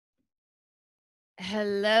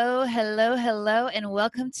Hello, hello, hello, and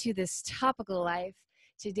welcome to this Topical Life.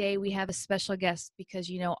 Today we have a special guest because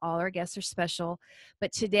all our guests are special.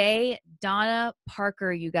 But today, Donna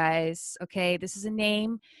Parker, you guys, okay, this is a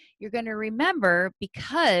name you're going to remember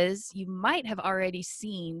because you might have already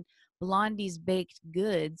seen Blondy's baked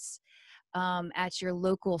goods at your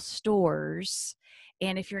local stores.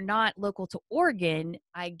 And if you're not local to Oregon,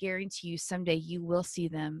 I guarantee you someday you will see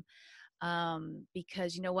them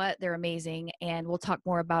because you know what? They're amazing. And we'll talk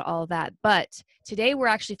more about all of that. But today we're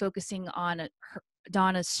actually focusing on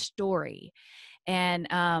Donna's story. And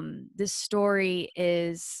this story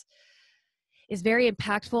is very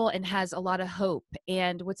impactful and has a lot of hope.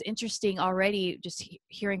 And what's interesting already, just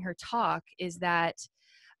hearing her talk, is that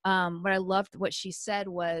what I loved what she said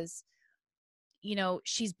was,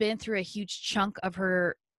 she's been through a huge chunk of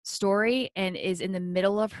her story and is in the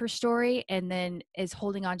middle of her story and then is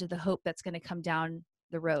holding on to the hope that's going to come down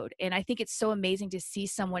the road. And I think it's so amazing to see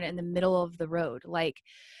someone in the middle of the road, like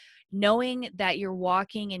knowing that you're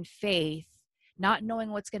walking in faith, not knowing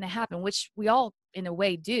what's going to happen, which we all in a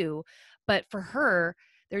way do. But for her,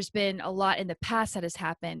 there's been a lot in the past that has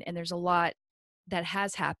happened, and there's a lot that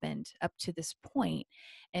has happened up to this point.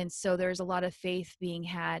 And so there's a lot of faith being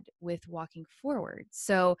had with walking forward.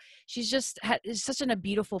 So she's just is such in a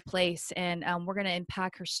beautiful place, and we're going to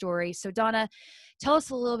unpack her story. So Donna, tell us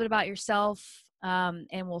a little bit about yourself, and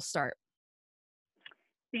we'll start.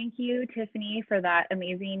 Thank you, Tiffany, for that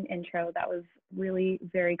amazing intro. That was really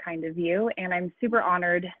very kind of you. And I'm super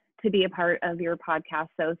honored to be a part of your podcast.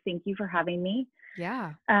 So thank you for having me.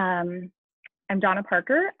 Yeah. I'm Donna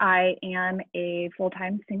Parker. I am a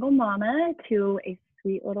full-time single mama to a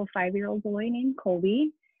sweet little 5-year-old boy named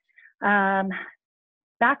Colby.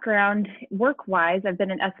 Background, work-wise, I've been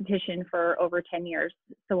an esthetician for over 10 years.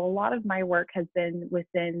 So a lot of my work has been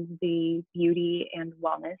within the beauty and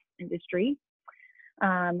wellness industry.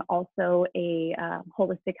 Also a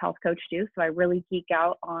holistic health coach too. So I really geek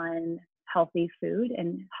out on healthy food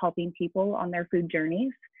and helping people on their food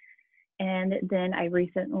journeys. And then I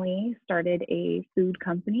recently started a food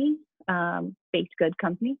company, baked good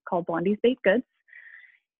company called Blondy's Baked Goods.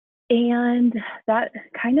 And that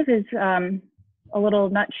kind of is a little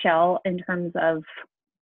nutshell in terms of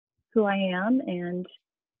who I am and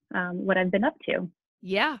what I've been up to.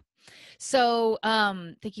 Yeah. So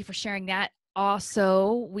thank you for sharing that.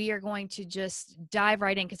 Also, we are going to just dive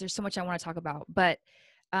right in because there's so much I want to talk about. But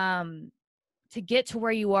to get to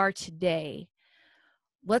where you are today,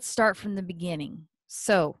 let's start from the beginning.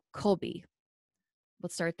 So, Colby,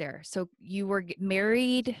 let's start there. So you were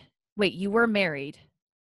married. Wait, you were married.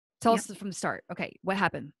 Tell us from the start. Okay, what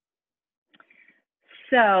happened?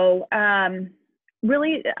 So,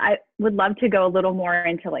 really, I would love to go a little more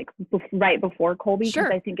into like right before Colby,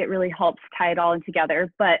 because I think it really helps tie it all in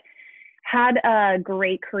together. But had a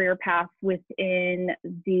great career path within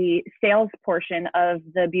the sales portion of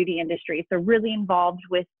the beauty industry. So really involved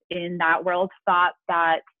within that world, thought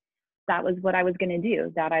that that was what I was going to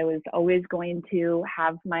do, that I was always going to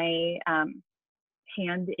have my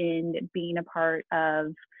hand in being a part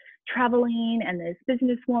of traveling and this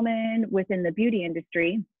businesswoman within the beauty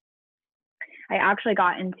industry. I actually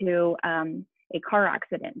got into a car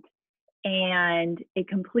accident, and it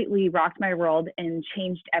completely rocked my world and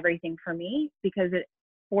changed everything for me, because it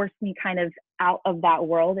forced me kind of out of that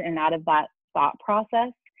world and out of that thought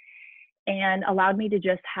process, and allowed me to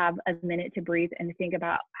just have a minute to breathe and think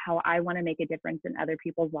about how I want to make a difference in other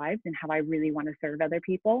people's lives and how I really want to serve other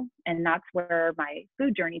people. And that's where my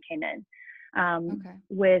food journey came in.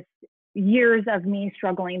 With years of me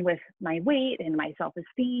struggling with my weight and my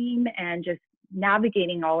self-esteem and just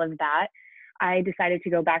navigating all of that, I decided to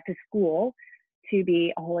go back to school to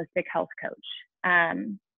be a holistic health coach.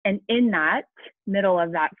 And in that middle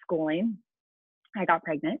of that schooling, I got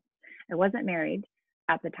pregnant. I wasn't married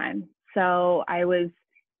at the time. So I was,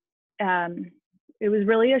 it was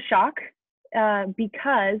really a shock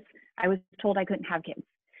because I was told I couldn't have kids.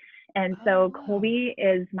 And so Colby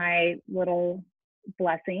is my little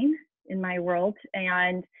blessing in my world.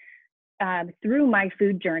 And through my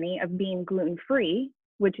food journey of being gluten-free,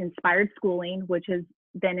 which inspired schooling, which has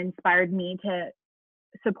then inspired me to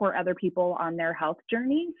support other people on their health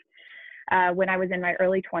journeys. When I was in my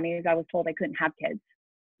early 20s, I was told I couldn't have kids.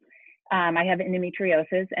 I have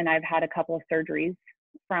endometriosis, and I've had a couple of surgeries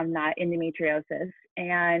from that endometriosis.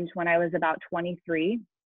 And when I was about 23,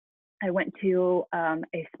 I went to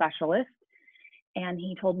a specialist, and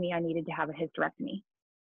he told me I needed to have a hysterectomy,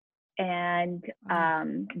 and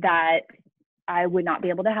that I would not be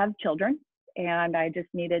able to have children. And I just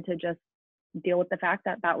needed to just deal with the fact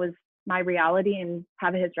that that was my reality and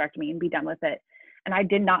have a hysterectomy and be done with it. And I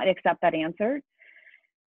did not accept that answer.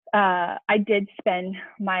 I did spend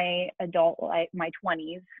my adult life, my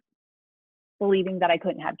 20s, believing that I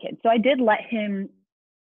couldn't have kids. So I did let him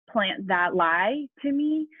plant that lie to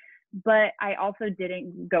me, but I also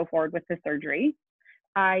didn't go forward with the surgery.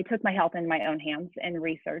 I took my health in my own hands and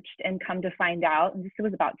researched, and come to find out, and this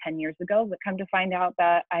was about 10 years ago, but come to find out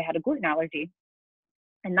that I had a gluten allergy.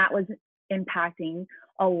 And that was impacting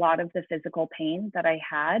a lot of the physical pain that I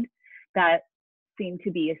had that seemed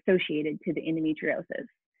to be associated to the endometriosis.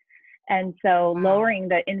 And so lowering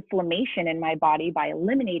the inflammation in my body by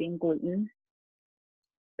eliminating gluten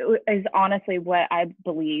is honestly what I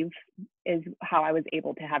believe is how I was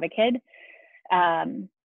able to have a kid.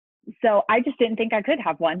 So I just didn't think I could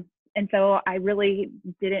have one. And so I really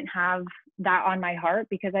didn't have that on my heart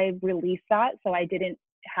because I released that. So I didn't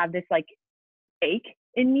have this like ache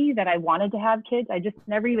in me that I wanted to have kids. I just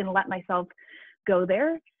never even let myself go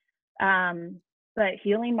there. But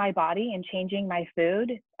healing my body and changing my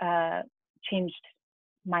food changed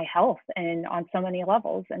my health and on so many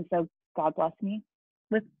levels. And so God blessed me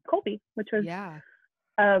with Colby, which was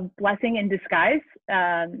a blessing in disguise,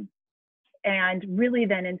 and really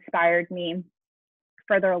then inspired me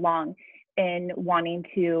further along in wanting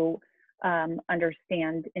to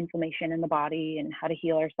understand inflammation in the body and how to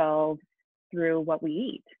heal ourselves through what we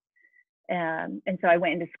eat. And so I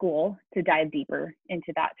went into school to dive deeper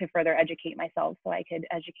into that, to further educate myself so I could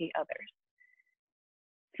educate others.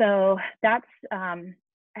 So that's,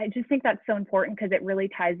 I just think that's so important because it really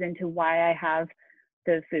ties into why I have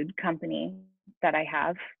the food company that I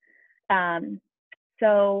have.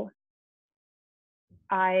 So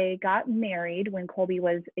I got married when Colby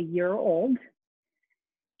was a year old,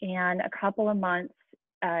 and a couple of months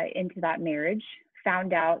into that marriage,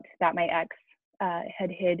 found out that my ex had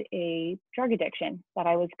hid a drug addiction that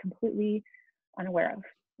I was completely unaware of.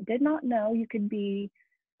 I did not know you could be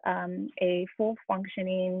a full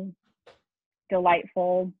functioning,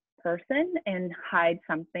 delightful person and hide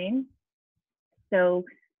something so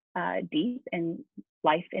deep and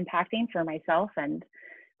life impacting for myself and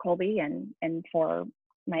Colby and for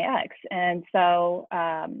my ex. And so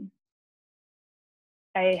I'm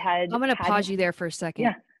going to pause you there for a second.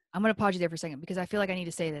 Yeah. I'm going to pause you there for a second because I feel like I need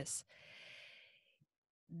to say this.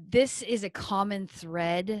 This is a common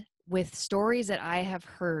thread with stories that I have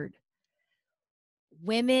heard.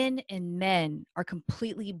 Women and men are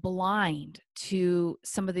completely blind to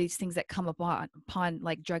some of these things that come upon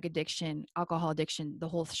like drug addiction, alcohol addiction, the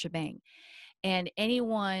whole shebang. And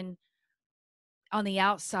anyone on the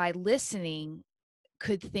outside listening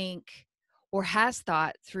could think or has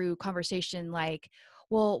thought through conversation like,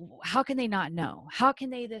 well, how can they not know? How can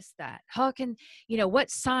they this, that? How can, what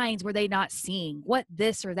signs were they not seeing? What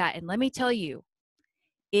this or that? And let me tell you,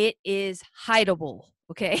 it is hideable.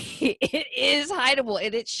 Okay. It is hideable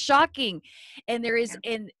and it's shocking. And there is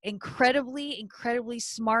an incredibly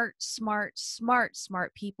smart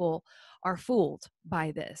people are fooled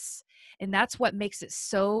by this. And that's what makes it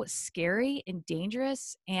so scary and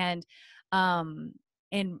dangerous and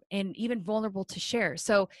even vulnerable to share.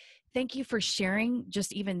 So thank you for sharing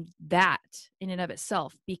just even that in and of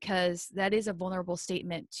itself, because that is a vulnerable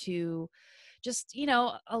statement to just,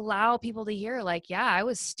 allow people to hear like, yeah, I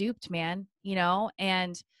was stooped, man,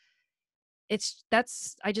 and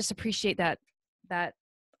I just appreciate that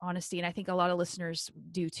honesty. And I think a lot of listeners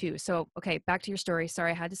do too. So, okay, back to your story.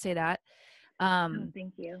 Sorry, I had to say that.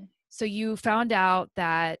 Thank you. So you found out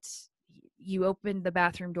that you opened the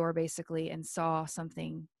bathroom door basically and saw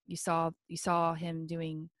something. You saw him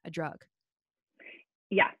doing a drug.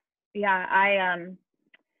 Yeah.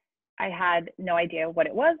 I had no idea what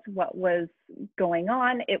it was, what was going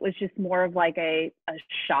on. It was just more of like a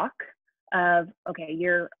shock of, okay,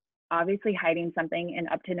 you're obviously hiding something and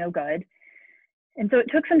up to no good. And so it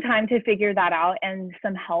took some time to figure that out and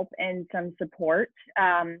some help and some support.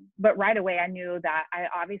 But right away, I knew that I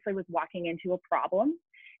obviously was walking into a problem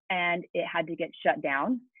and it had to get shut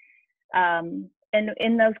down. And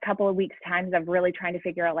in those couple of weeks' times of really trying to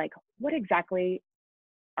figure out like, what exactly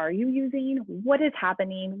are you using? What is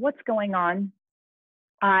happening? What's going on?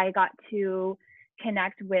 I got to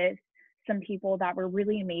connect with some people that were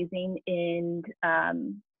really amazing and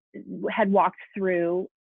had walked through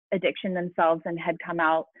addiction themselves and had come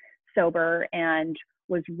out sober and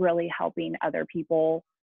was really helping other people,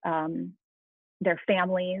 their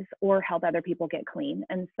families, or help other people get clean.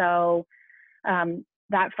 And so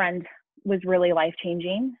that friend was really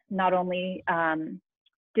life-changing. Not only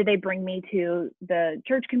did they bring me to the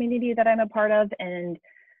church community that I'm a part of and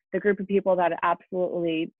the group of people that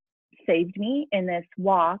absolutely saved me in this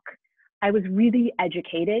walk, I was really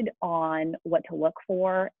educated on what to look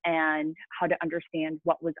for and how to understand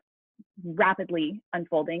what was rapidly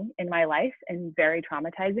unfolding in my life and very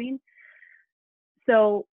traumatizing.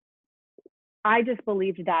 So I just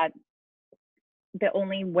believed that the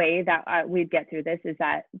only way that we'd get through this is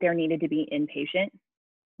that there needed to be inpatient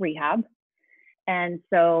rehab. And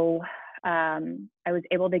so I was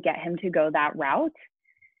able to get him to go that route.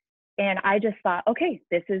 And I just thought, okay,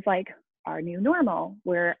 this is like our new normal,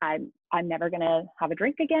 where I'm never gonna have a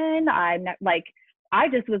drink again. I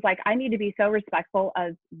just was like, I need to be so respectful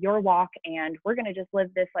of your walk, and we're gonna just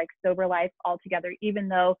live this like sober life all together, even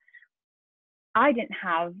though I didn't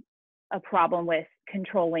have a problem with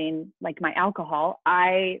controlling like my alcohol.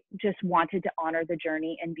 I just wanted to honor the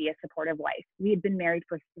journey and be a supportive wife. We had been married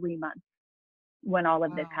for 3 months when all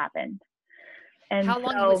of this Wow. happened. And how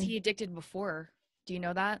long was he addicted before? Do you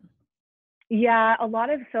know that? Yeah,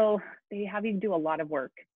 so they have you do a lot of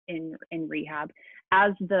work in rehab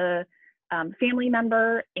as the family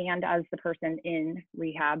member and as the person in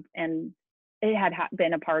rehab. And it had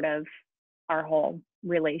been a part of our whole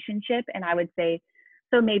relationship. And I would say,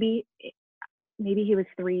 so maybe he was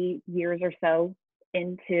 3 years or so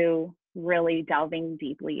into really delving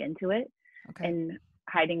deeply into it. Okay. And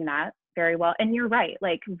hiding that very well. And you're right,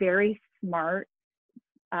 like very smart,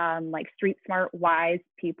 like street smart, wise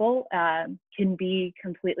people can be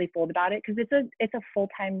completely fooled about it, because it's a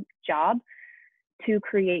full-time job to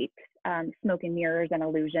create smoke and mirrors and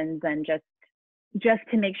illusions, and just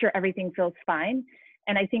to make sure everything feels fine.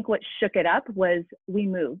 And I think what shook it up was we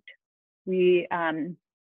moved. We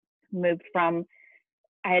moved from,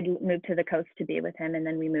 I had moved to the coast to be with him, and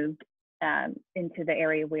then we moved into the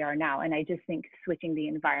area we are now. And I just think switching the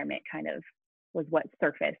environment kind of was what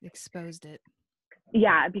surfaced. Exposed it.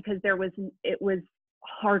 Yeah, because it was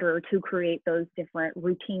harder to create those different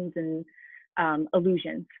routines and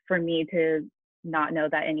illusions for me to not know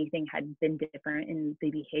that anything had been different in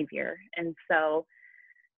the behavior. And so,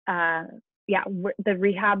 the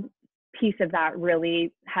rehab piece of that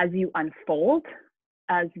really has you unfold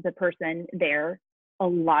as the person there a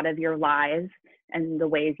lot of your lies and the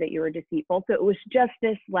ways that you were deceitful. So it was just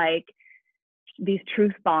this, like, these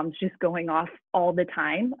truth bombs just going off all the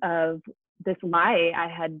time of this lie I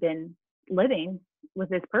had been living with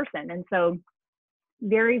this person. And so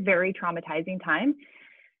very, very traumatizing time,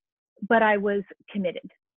 but I was committed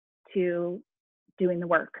to doing the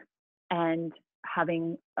work and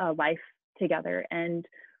having a life together, and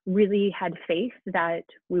really had faith that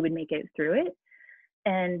we would make it through it.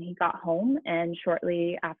 And he got home, and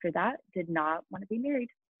shortly after that did not want to be married.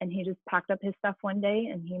 And he just packed up his stuff one day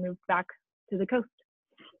and he moved back to the coast.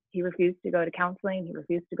 He refused to go to counseling. He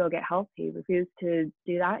refused to go get help. He refused to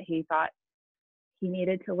do that. He thought he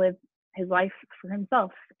needed to live his life for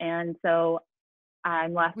himself. And so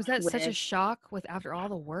I'm left with. Was that such a shock with after all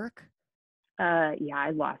the work? Yeah, I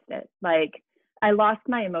lost it. Like, I lost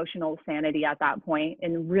my emotional sanity at that point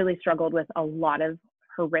and really struggled with a lot of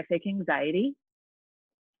horrific anxiety,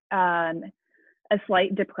 a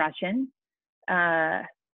slight depression.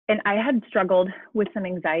 And I had struggled with some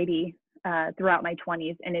anxiety throughout my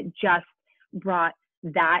 20s, and it just brought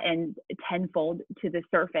that and tenfold to the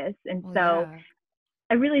surface. And so yeah.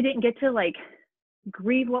 I really didn't get to like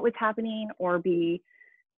grieve what was happening or be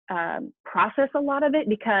process a lot of it,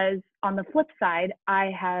 because on the flip side,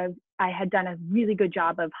 I had done a really good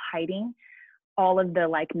job of hiding all of the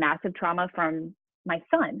like massive trauma from my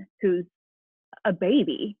son, who's a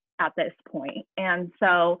baby at this point. And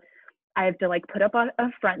so I have to like put up a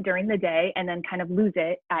front during the day and then kind of lose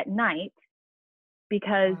it at night,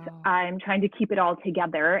 because I'm trying to keep it all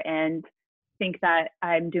together and think that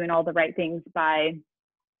I'm doing all the right things I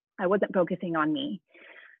wasn't focusing on me.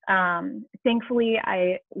 Thankfully,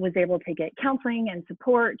 I was able to get counseling and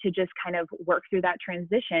support to just kind of work through that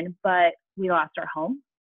transition, but we lost our home,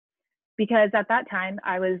 because at that time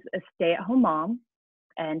I was a stay-at-home mom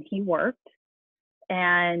and he worked,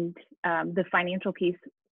 and the financial piece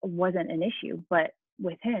wasn't an issue, but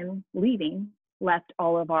with him leaving left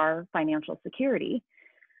all of our financial security.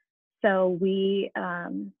 So we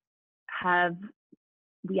lost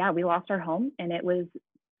our home, and it was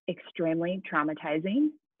extremely traumatizing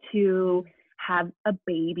to have a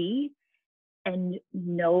baby and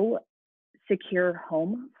no secure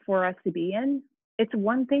home for us to be in. It's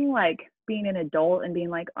one thing like being an adult and being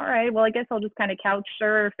like, all right, well, I guess I'll just kind of couch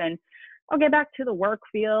surf and I'll get back to the work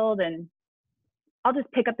field and I'll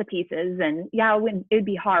just pick up the pieces. And yeah, it'd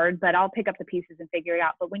be hard, but I'll pick up the pieces and figure it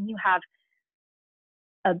out. But when you have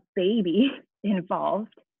a baby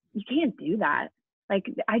involved, you can't do that.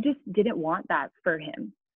 Like, I just didn't want that for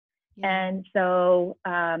him. Yeah. And so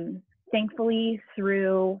thankfully,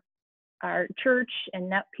 through our church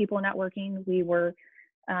and people networking, we were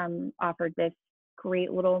offered this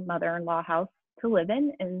great little mother-in-law house to live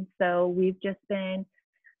in. And so we've just been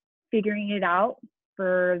figuring it out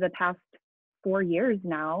for the past 4 years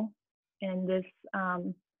now in this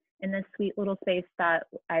sweet little space that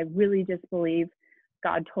I really just believe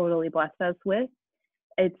God totally blessed us with.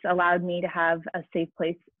 It's allowed me to have a safe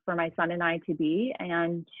place for my son and I to be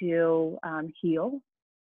and to heal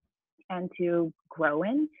and to grow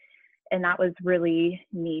in. And that was really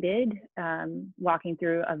needed, walking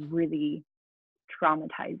through a really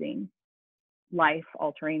traumatizing,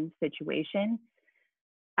 life-altering situation.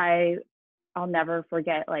 I'll never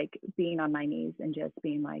forget like being on my knees and just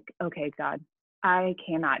being like, okay, God, I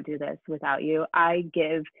cannot do this without you. I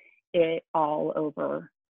give it all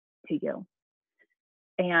over to you.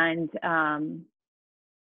 And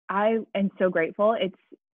I am so grateful.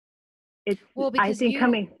 It's well, I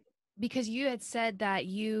think because you had said that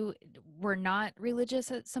you were not religious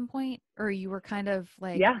at some point, or you were kind of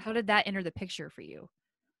like, yeah. how did that enter the picture for you?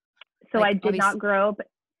 So Like, I didn't grow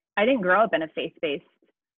up in a faith-based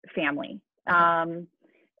family. Okay.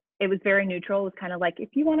 It was very neutral. It was kind of like, if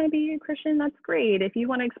you want to be a Christian, that's great. If you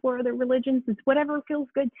want to explore other religions, it's whatever feels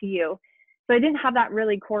good to you. So I didn't have that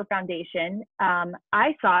really core foundation.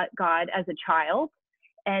 I sought God as a child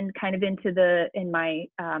and kind of in my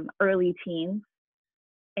early teens.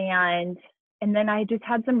 And then I just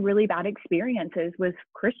had some really bad experiences with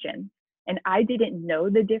Christians. And I didn't know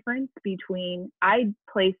the difference between, I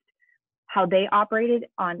placed how they operated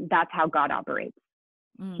on, that's how God operates.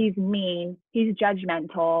 He's mean, he's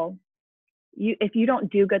judgmental. If you don't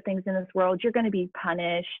do good things in this world, you're going to be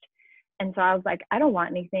punished. And so I was like, I don't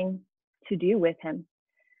want anything to do with him.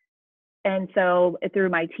 And so through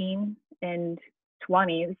my teen and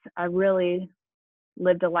 20s, I really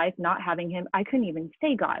lived a life not having him. I couldn't even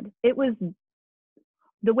say God. It was,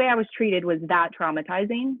 the way I was treated was that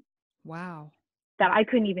traumatizing. Wow. That I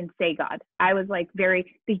couldn't even say God. I was like the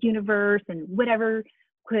universe and whatever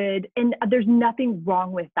could, and there's nothing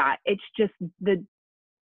wrong with that. It's just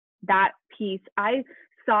that piece. I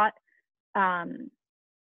sought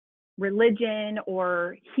religion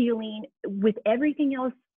or healing with everything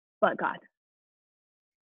else but God.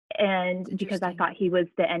 And because I thought he was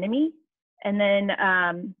the enemy. And then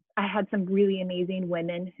I had some really amazing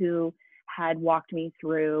women who had walked me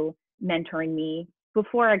through, mentoring me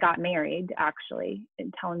before I got married, actually,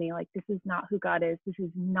 and telling me like, this is not who God is. This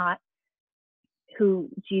is not who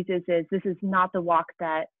Jesus is. This is not the walk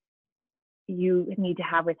that you need to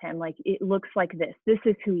have with him. Like, it looks like this. This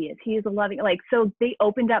is who he is. He is a loving, like, so they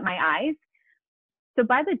opened up my eyes. So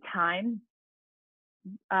by the time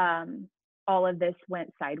all of this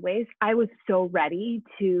went sideways, I was so ready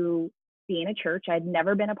to be in a church. I'd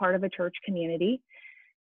never been a part of a church community.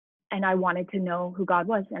 And I wanted to know who God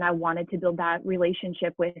was. And I wanted to build that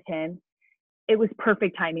relationship with him. It was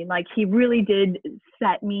perfect timing. Like, he really did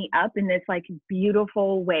set me up in this like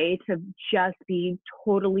beautiful way to just be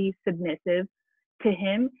totally submissive to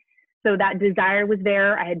him. So that desire was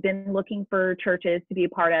there. I had been looking for churches to be a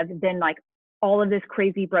part of. Then like all of this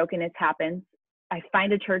crazy brokenness happens. I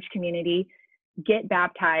find a church community, get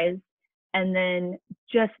baptized, and then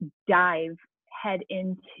just dive head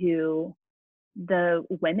into the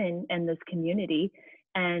women in this community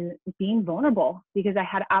and being vulnerable, because I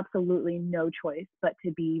had absolutely no choice but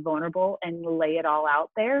to be vulnerable and lay it all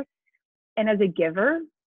out there. And as a giver,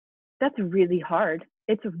 that's really hard.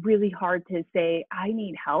 It's really hard to say, I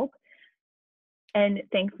need help. And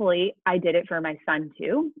thankfully, I did it for my son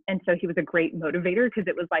too. And so he was a great motivator, because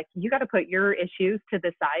it was like, you got to put your issues to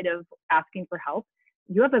the side of asking for help.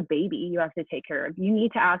 You have a baby you have to take care of. You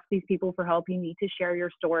need to ask these people for help. You need to share your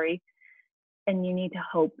story, and you need to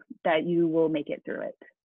hope that you will make it through it.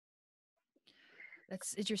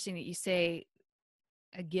 That's interesting that you say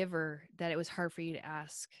a giver, that it was hard for you to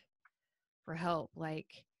ask for help.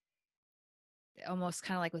 Like, almost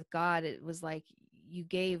kind of like with God, it was like you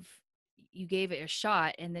gave it a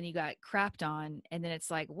shot, and then you got crapped on, and then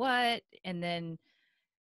it's like, what? And then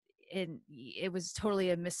it was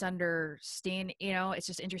totally a misunderstanding. It's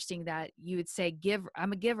just interesting that you would say,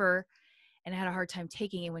 I'm a giver, and I had a hard time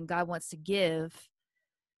taking it. When God wants to give,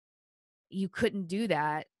 you couldn't do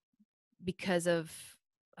that because of,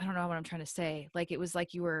 I don't know what I'm trying to say. Like, it was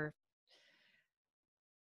like there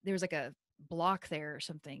was like a block there or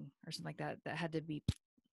something like that had to be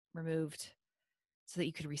removed so that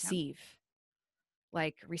you could receive.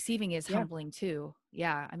 Like, receiving is humbling too.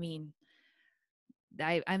 Yeah. I mean,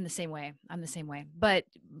 I'm the same way. But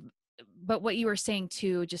what you were saying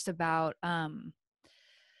too, just about,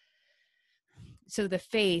 so the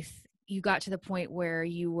faith, you got to the point where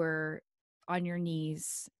you were on your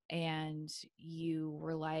knees and you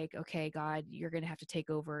were like, okay, God, you're going to have to take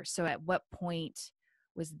over. So at what point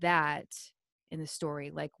was that in the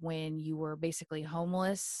story? Like when you were basically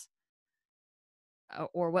homeless,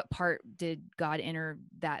 or what part did God enter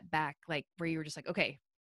that back? Like where you were just like, okay,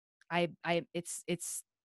 it's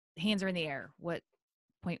hands are in the air. What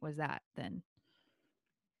point was that then?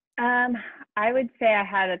 I would say I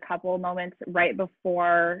had a couple moments right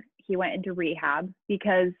before he went into rehab,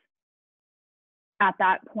 because at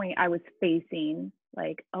that point I was facing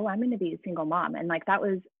like, oh, I'm going to be a single mom. And like, that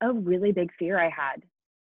was a really big fear I had.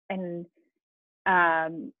 And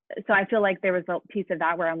so I feel like there was a piece of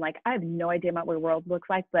that where I'm like, I have no idea what my world looks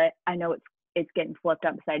like, but I know it's getting flipped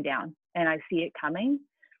upside down and I see it coming.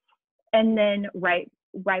 And then right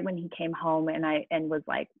when he came home and was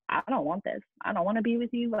like, I don't want this. I don't want to be with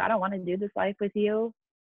you. I don't want to do this life with you.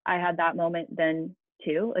 I had that moment then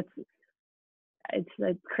too.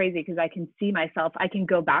 It's crazy because I can see myself. I can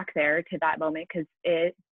go back there to that moment because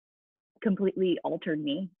it completely altered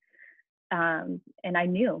me. And I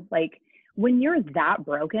knew, like, when you're that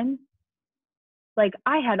broken, like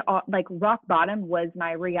I had like rock bottom was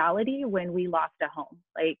my reality when we lost a home.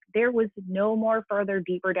 Like there was no more further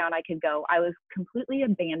deeper down I could go. I was completely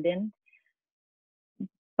abandoned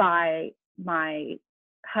by my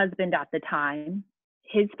husband at the time,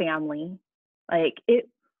 his family. Like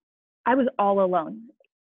I was all alone.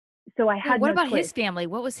 So I Well, had what no about choice. his family?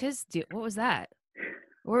 What was what was that?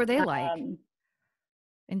 What were they like? Um,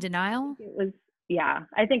 In denial? it was, yeah,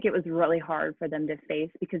 I think it was really hard for them to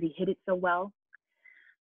face because he hid it so well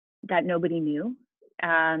that nobody knew.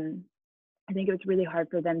 I think it was really hard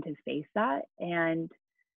for them to face that. And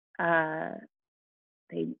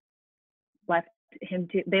they left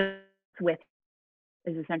they left with,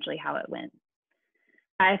 is essentially how it went.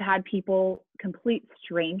 I've had people, complete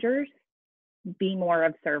strangers, be more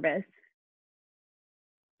of service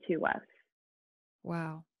to us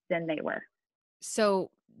Wow. than they were.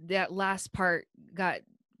 So that last part got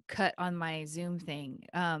cut on my Zoom thing.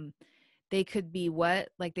 They could be what?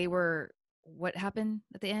 Like they were, what happened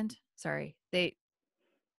at the end? Sorry.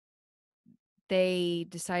 They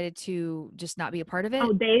decided to just not be a part of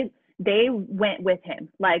Oh, it? they went with him.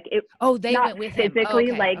 Like it, Oh, they not went with him. Oh,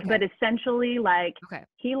 physically, okay. like, but Okay. essentially, like Okay.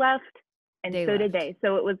 he left and They so did left. they.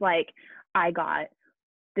 So it was like I got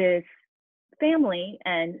this family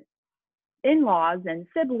and in-laws and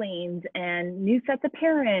siblings and new sets of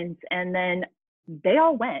parents, and then they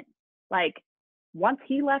all went. Like once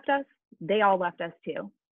he left us, they all left us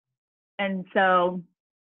too. And so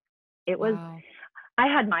it was, Wow. I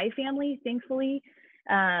had my family, thankfully.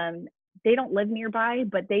 um, they don't live nearby,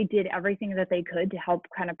 but they did everything that they could to help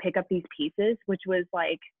kind of pick up these pieces, which was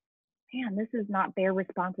like, man, this is not their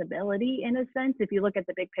responsibility in a sense. If you look at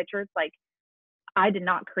the big picture, it's like I did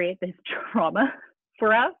not create this trauma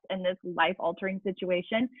for us and this life altering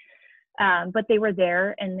situation. But they were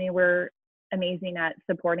there and they were amazing at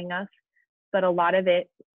supporting us. But a lot of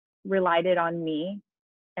it relied on me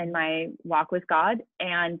and my walk with God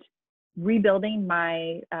and rebuilding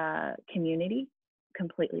my community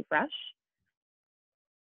completely fresh.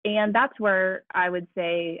 And that's where I would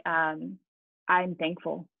say I'm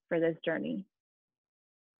thankful for this journey.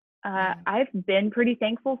 Yeah. I've been pretty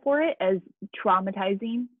thankful for it, as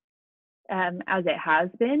traumatizing as it has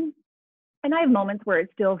been. And I have moments where it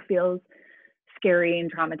still feels scary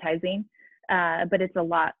and traumatizing, but it's a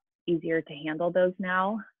lot easier to handle those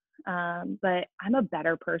now. But I'm a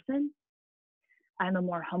better person. I'm a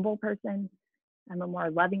more humble person. I'm a more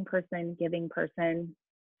loving person, giving person,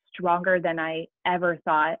 stronger than I ever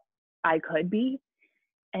thought I could be.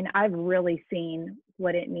 And I've really seen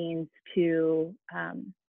what it means to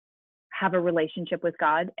have a relationship with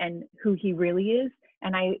God and who he really is.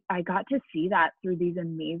 And I got to see that through these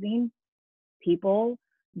amazing people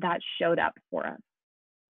that showed up for us.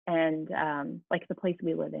 And like the place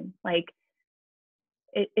we live in, like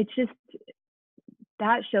it's just,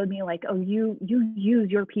 that showed me like, oh, you use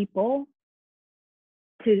your people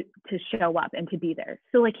to show up and to be there.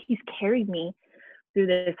 So like he's carried me through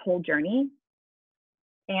this whole journey.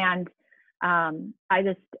 And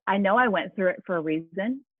I know I went through it for a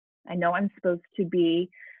reason. I know I'm supposed to be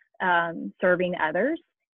serving others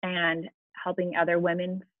and helping other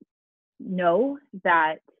women know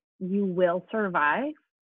that you will survive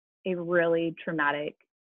a really traumatic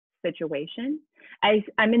situation.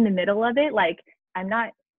 I'm in the middle of it. Like I'm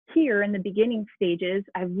not here in the beginning stages.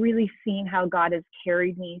 I've really seen how God has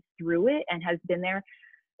carried me through it and has been there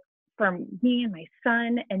for me and my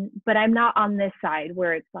son. But I'm not on this side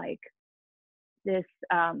where it's like this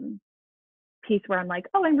piece where I'm like,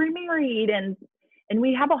 oh, I'm remarried and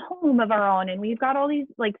we have a home of our own, and we've got all these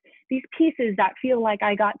these pieces that feel like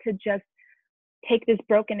I got to just take this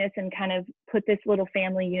brokenness and kind of put this little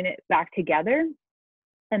family unit back together.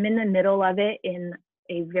 I'm in the middle of it in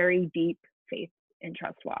a very deep faith and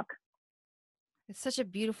trust walk. It's such a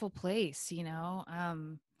beautiful place, you know,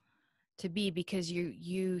 to be, because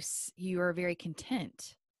you are very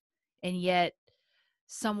content, and yet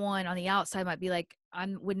someone on the outside might be like, I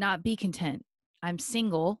would not be content. I'm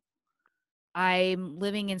single. I'm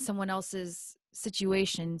living in someone else's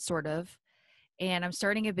situation, sort of, and I'm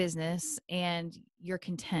starting a business, and you're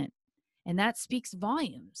content. And that speaks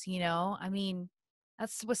volumes, you know? I mean,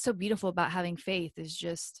 that's what's so beautiful about having faith, is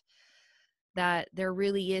just that there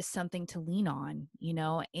really is something to lean on, you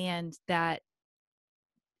know, and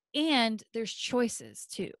there's choices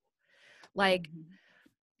too. Like, Mm-hmm.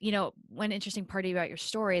 you know, one interesting part about your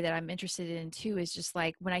story that I'm interested in too is just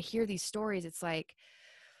like, when I hear these stories, it's like,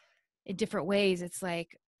 in different ways, it's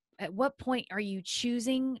like, at what point are you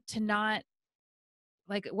choosing to not,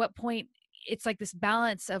 like, at what point, it's like this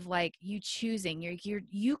balance of like you choosing,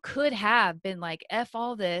 you could have been like, F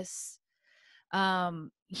all this,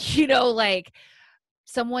 you know, like,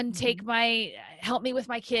 someone Mm-hmm. help me with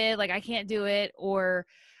my kid, like I can't do it, or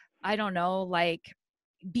I don't know, like,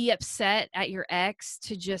 be upset at your ex,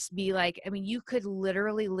 to just be like, I mean, you could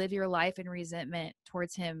literally live your life in resentment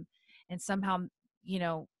towards him, and somehow, you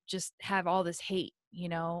know, just have all this hate, you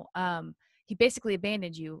know. He basically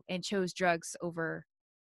abandoned you and chose drugs over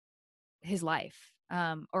his life,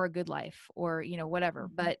 or a good life, or, you know, whatever.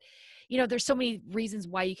 Mm-hmm. But, you know, there's so many reasons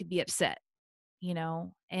why you could be upset, you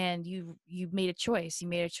know, and you've made a choice. You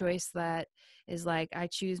made a choice that is like, I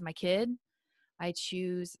choose my kid. I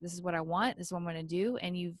choose, this is what I want. This is what I'm going to do.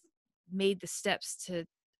 And you've made the steps to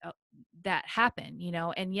that happen, you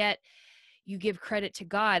know, and yet you give credit to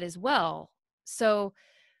God as well. So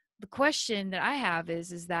the question that I have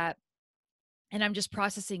is that, and I'm just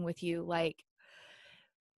processing with you, like,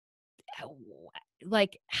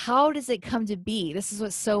 how does it come to be? This is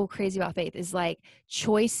what's so crazy about faith, is like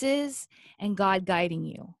choices and God guiding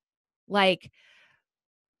you. Like,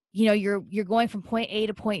 you know, you're going from point A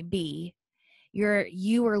to point B.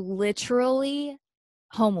 You are literally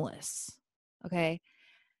homeless. Okay?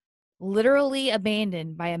 Literally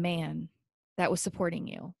abandoned by a man that was supporting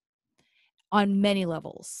you on many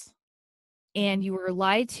levels. And you were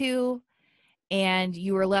lied to, and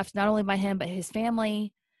you were left not only by him but his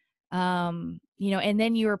family. You know, and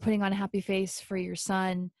then you were putting on a happy face for your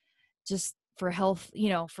son, just for health, you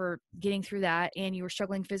know, for getting through that, and you were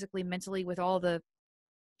struggling physically, mentally, with all the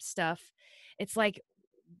stuff. It's like,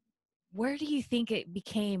 where do you think it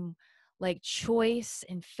became like choice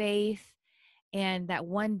and faith, and that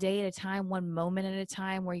one day at a time, one moment at a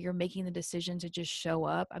time, where you're making the decision to just show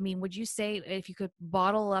up? I mean, would you say, if you could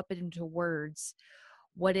bottle up it into words,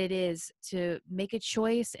 what it is to make a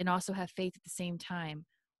choice and also have faith at the same time,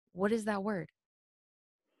 what is that word?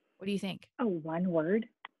 What do you think? Oh, one word.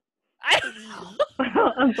 I don't know.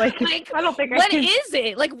 I was like, Like, I don't think I what can. is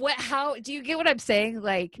it? Like, what, how, do you get what I'm saying?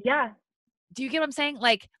 Like, Yeah. do you get what I'm saying?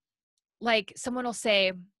 Like someone will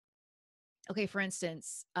say, okay, for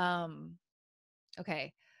instance,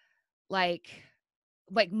 okay, like,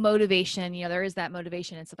 motivation, you know, there is that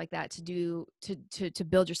motivation and stuff like that to do, to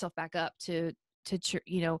build yourself back up,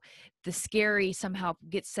 you know, the scary somehow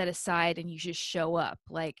gets set aside and you just show up.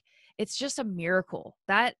 Like, it's just a miracle.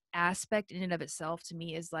 That aspect in and of itself, to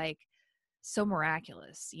me, is like so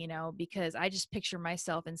miraculous, you know, because I just picture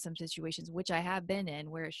myself in some situations, which I have been in,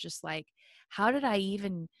 where it's just like, how did I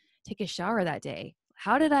even take a shower that day?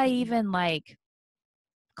 How did I Mm-hmm. even like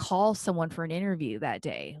call someone for an interview that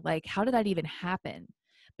day? Like, how did that even happen?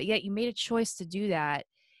 But yet you made a choice to do that.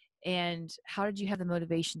 And how did you have the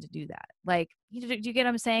motivation to do that? Like, do you get what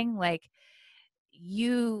I'm saying? Like,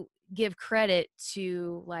 you give credit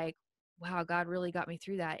to, like, wow, God really got me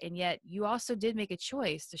through that. And yet you also did make a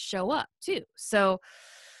choice to show up too. So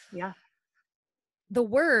Yeah. the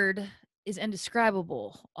word is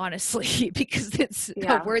indescribable, honestly, because it's a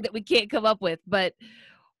Yeah. word that we can't come up with. But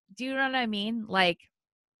do you know what I mean? Like,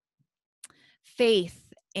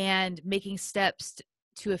 faith and making steps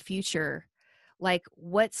to a future. Like,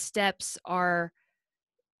 what steps are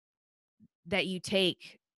that you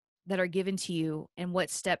take that are given to you, and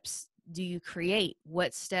what steps do you create?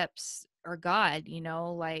 What steps are God, you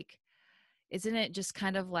know? Like, isn't it just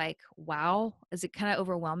kind of like, wow? Is it kind of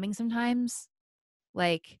overwhelming sometimes?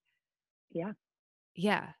 Like, Yeah.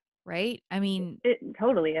 yeah, right? I mean, It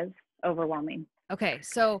totally is overwhelming. okay,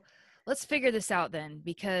 so let's figure this out then,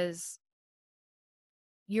 because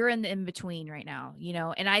you're in the in between right now, you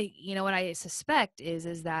know, and you know, what I suspect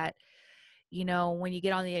is that, you know, when you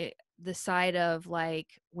get on the side of like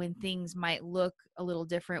when things might look a little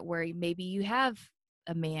different, where maybe you have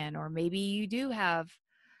a man, or maybe you do have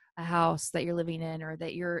a house that you're living in, or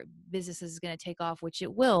that your business is going to take off, which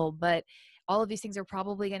it will, but all of these things are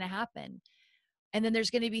probably going to happen. And then there's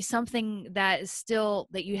going to be something that is still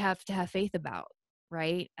that you have to have faith about,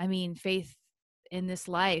 right? I mean, faith in this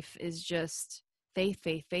life is just faith,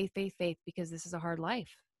 faith, faith, faith, faith, because this is a hard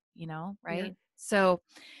life, Yes. right? So,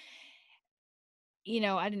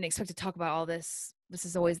 I didn't expect to talk about all this. This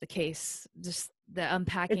is always the case. Just the It's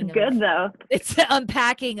unpacking of good though. it's the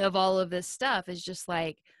unpacking of all of this stuff is just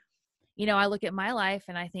like, I look at my life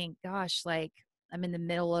and I think, gosh, like I'm in the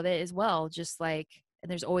middle of it as well. Just like,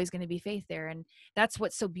 and there's always going to be faith there. And that's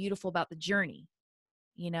what's so beautiful about the journey,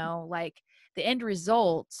 like the end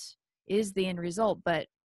result is the end result, but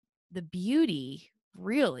the beauty,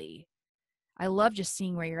 really, I love just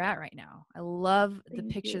seeing where you're at right now. I love the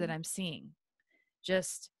Thank picture that you. I'm seeing.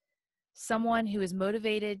 Just someone who is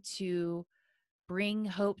motivated to bring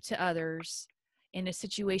hope to others in a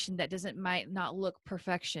situation that might not look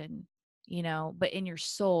perfection, but in your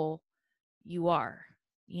soul you are,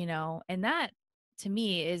 and that to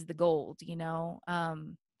me is the gold,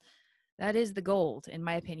 that is the gold in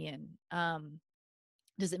my opinion.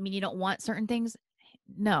 Does it mean you don't want certain things?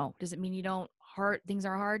 No. Does it mean you don't things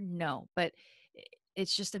are hard? No. But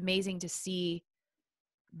it's just amazing to see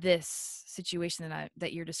this situation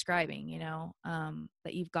that you're describing,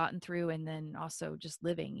 that you've gotten through, and then also just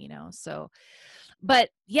living, so, but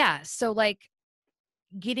yeah, so like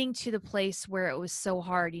getting to the place where it was so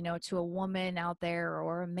hard, to a woman out there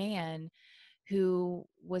or a man who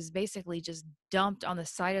was basically just dumped on the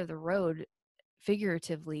side of the road,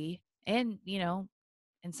 figuratively, and,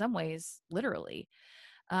 in some ways, literally.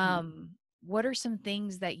 What are some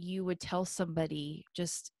things that you would tell somebody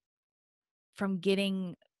just from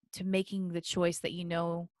getting to making the choice that you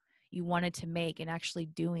wanted to make, and actually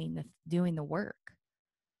doing the work?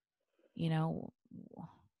 What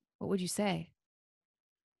would you say?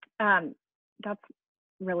 That's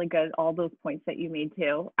really good. All those points that you made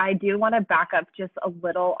too. I do want to back up just a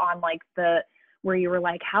little on like where you were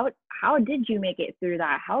like, how did you make it through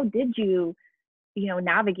that? How did you,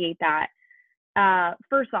 navigate that?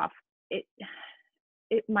 First off,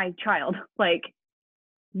 my child, like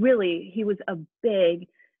really, he was a big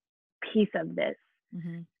piece of this.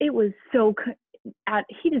 Mm-hmm. It was so,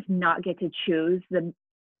 he does not get to choose the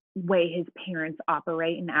way his parents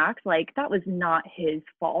operate and act. Like that was not his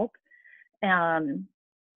fault.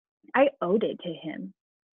 I owed it to him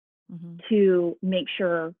Mm-hmm. to make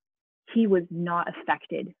sure he was not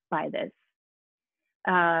affected by this.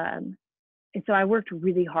 And so I worked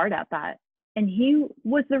really hard at that. And he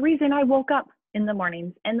was the reason I woke up in the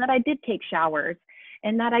mornings, and that I did take showers,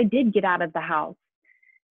 and that I did get out of the house,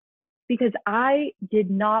 because I did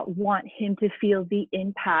not want him to feel the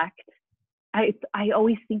impact. I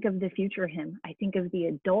always think of the future him. I think of the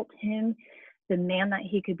adult him, the man that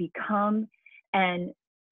he could become. And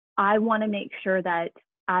I want to make sure that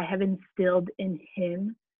I have instilled in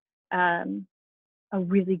him a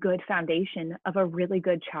really good foundation of a really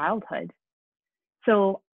good childhood.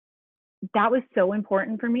 So that was so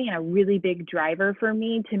important for me, and a really big driver for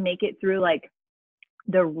me to make it through like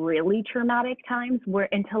the really traumatic times, where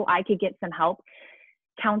until I could get some help.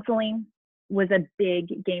 Counseling was a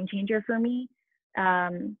big game changer for me.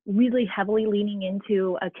 Really heavily leaning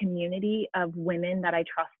into a community of women that I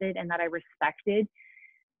trusted and that I respected,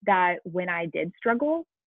 that when I did struggle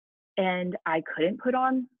and I couldn't put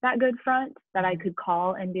on that good front, that I could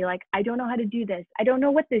call and be like, I don't know how to do this. I don't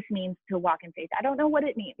know what this means to walk in faith. I don't know what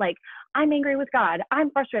it means. Like, I'm angry with God. I'm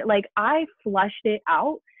frustrated. Like, I flushed it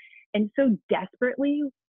out, and so desperately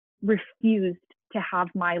refused to have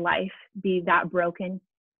my life be that broken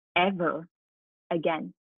ever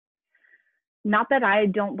again. Not that I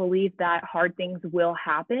don't believe that hard things will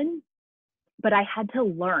happen, but I had to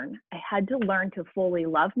learn. I had to learn to fully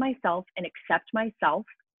love myself and accept myself,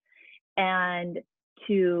 and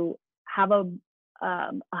to have a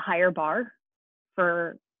higher bar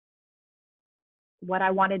for what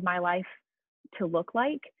I wanted my life to look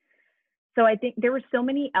like. So I think there were so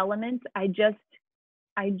many elements. I just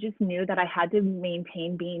knew that I had to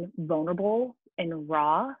maintain being vulnerable and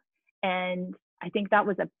raw. And I think that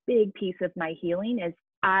was a big piece of my healing, is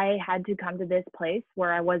I had to come to this place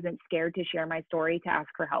where I wasn't scared to share my story, to ask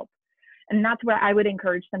for help. And that's where I would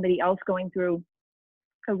encourage somebody else going through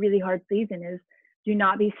a really hard season, is do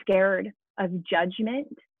not be scared of judgment,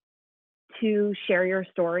 to share your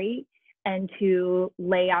story and to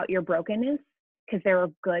lay out your brokenness, because there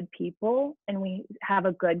are good people, and we have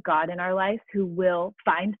a good God in our life who will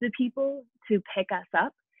find the people to pick us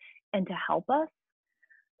up and to help us.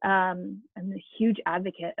 I'm a huge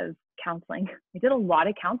advocate of counseling. I did a lot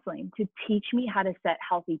of counseling to teach me how to set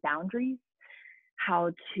healthy boundaries,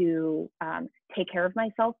 how to take care of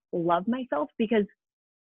myself, love myself, because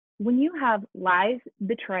when you have lies,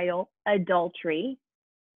 betrayal, adultery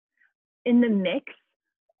in the mix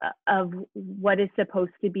of what is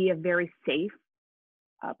supposed to be a very safe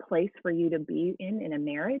place for you to be in a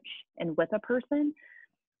marriage and with a person,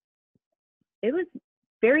 it was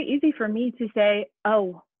very easy for me to say,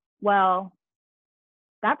 oh, well,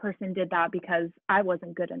 that person did that because I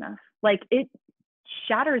wasn't good enough. Like, it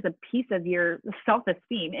shatters a piece of your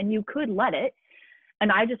self-esteem, and you could let it.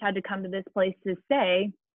 And I just had to come to this place to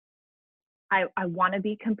say, I want to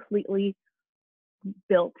be completely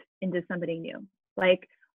built into somebody new. Like,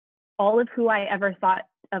 all of who I ever thought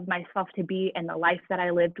of myself to be and the life that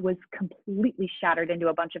I lived was completely shattered into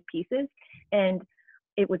a bunch of pieces. And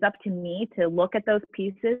it was up to me to look at those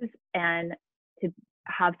pieces and to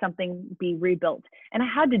have something be rebuilt. And I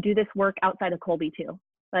had to do this work outside of Colby too.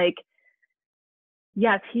 Like,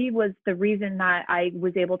 yes, he was the reason that I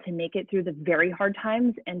was able to make it through the very hard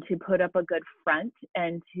times and to put up a good front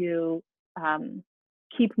and to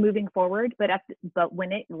keep moving forward. But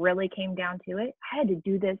when it really came down to it, I had to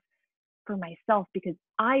do this for myself because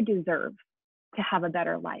I deserve to have a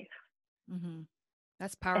better life. Mm-hmm.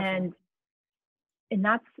 That's powerful. And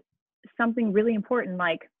that's something really important.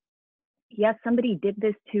 Like, yes, somebody did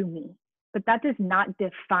this to me, but that does not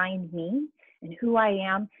define me and who I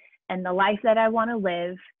am and the life that I want to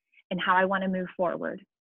live and how I want to move forward.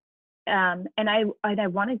 And I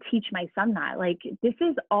want to teach my son that, like, this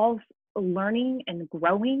is all learning and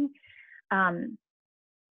growing.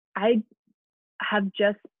 I have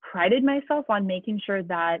just prided myself on making sure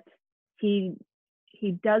that he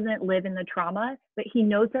doesn't live in the trauma, but he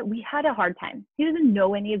knows that we had a hard time. He doesn't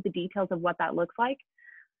know any of the details of what that looks like,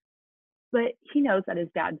 but he knows that his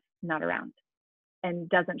dad's not around and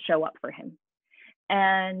doesn't show up for him.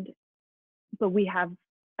 But we have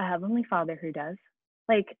a Heavenly Father who does.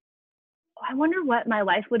 Like, I wonder what my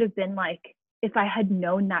life would have been like if I had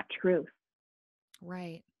known that truth.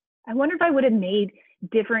 Right. I wonder if I would have made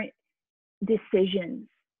different decisions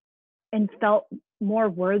and felt more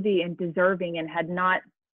worthy and deserving and had not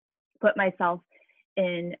put myself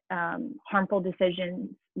in harmful decisions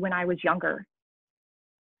when I was younger.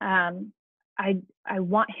 I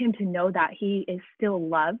want him to know that he is still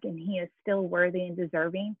loved and he is still worthy and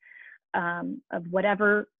deserving of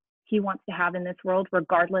whatever he wants to have in this world,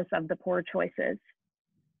 regardless of the poor choices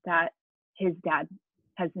that his dad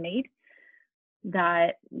has made,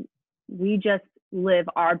 that we just live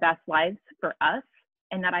our best lives for us,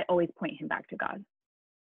 and that I always point him back to God.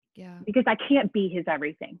 Yeah. Because I can't be his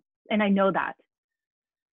everything. And I know that.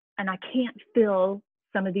 And I can't fill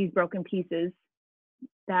some of these broken pieces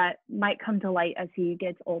that might come to light as he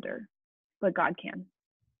gets older, but God can,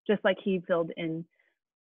 just like he filled in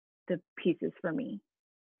the pieces for me.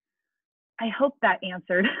 I hope that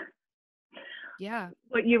answered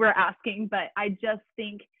what you were asking, but I just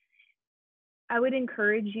think I would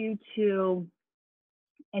encourage you to,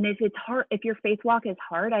 and if it's hard, if your faith walk is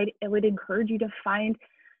hard, I would encourage you to find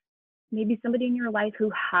maybe somebody in your life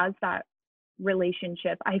who has that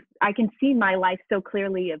relationship. I can see my life so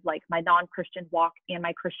clearly of like my non-Christian walk and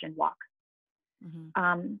my Christian walk.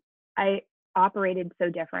 Mm-hmm. I operated so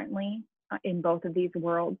differently in both of these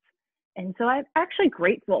worlds. And so I'm actually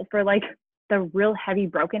grateful for like the real heavy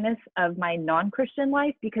brokenness of my non-Christian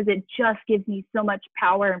life, because it just gives me so much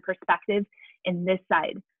power and perspective in this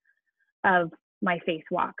side of my faith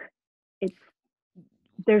walk.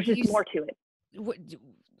 There's just more to it.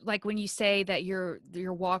 Like when you say that your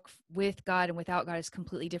walk with God and without God is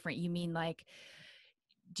completely different, you mean like,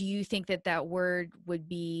 do you think that word would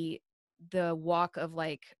be the walk of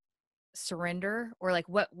like surrender, or like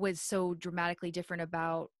what was so dramatically different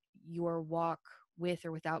about your walk with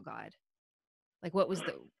or without God? Like what was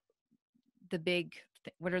the big,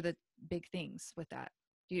 what are the big things with that?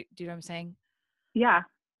 Do you know what I'm saying? Yeah,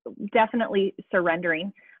 definitely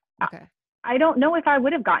surrendering. Okay. I don't know if I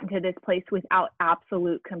would have gotten to this place without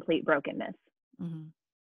absolute complete brokenness.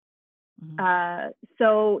 Mm-hmm. Mm-hmm.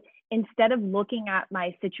 So instead of looking at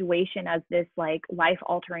my situation as this like life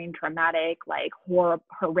altering, traumatic, like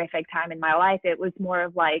horrific time in my life, it was more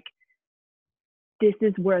of like, this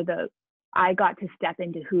is where I got to step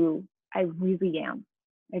into who I really am.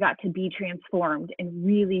 I got to be transformed and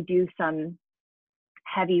really do some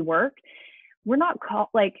heavy work. We're not called,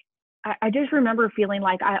 like, I just remember feeling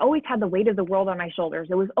like I always had the weight of the world on my shoulders.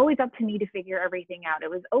 It was always up to me to figure everything out. It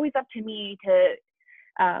was always up to me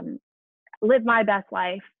to live my best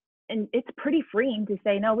life. And it's pretty freeing to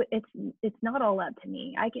say, no, it's not all up to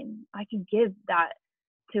me. I can give that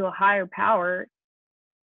to a higher power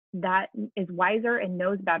that is wiser and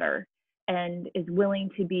knows better and is willing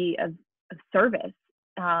to be of service,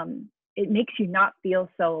 it makes you not feel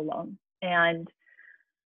so alone. And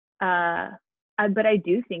but I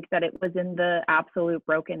do think that it was in the absolute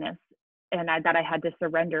brokenness and that I had to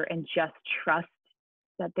surrender and just trust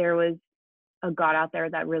that there was a God out there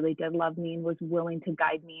that really did love me and was willing to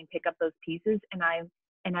guide me and pick up those pieces.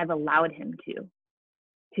 And I've allowed him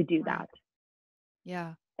to do that.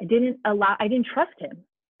 Yeah. I didn't trust him,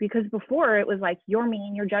 because before it was like, you're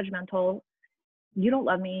mean, you're judgmental, you don't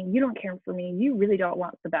love me, you don't care for me, you really don't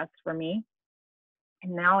want the best for me.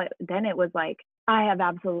 And now it was like, I have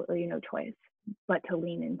absolutely no choice but to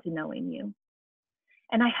lean into knowing you.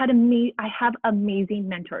 And I have amazing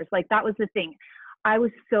mentors. Like, that was the thing. I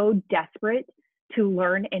was so desperate to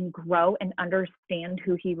learn and grow and understand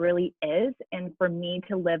who he really is, and for me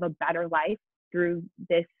to live a better life through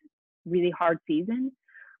this really hard season,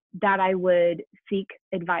 that I would seek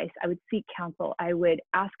advice, I would seek counsel, I would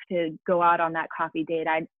ask to go out on that coffee date,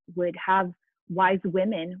 I would have wise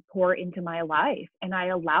women pour into my life, and I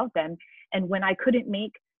allowed them. And when I couldn't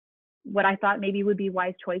make what I thought maybe would be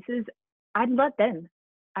wise choices, I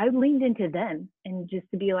leaned into them, and just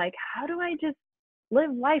to be like, how do I just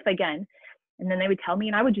live life again? And then they would tell me,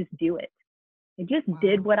 and I would just do it. I just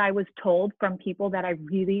did what I was told from people that I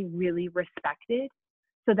really, really respected,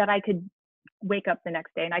 so that I could wake up the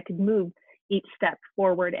next day and I could move each step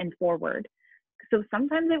forward and forward. So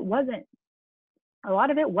sometimes a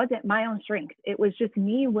lot of it wasn't my own strength. It was just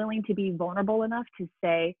me willing to be vulnerable enough to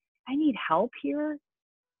say, I need help here.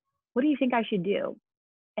 What do you think I should do?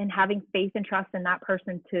 And having faith and trust in that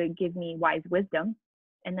person to give me wise wisdom,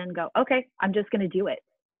 and then go, okay, I'm just going to do it.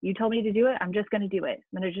 You told me to do it. I'm just going to do it.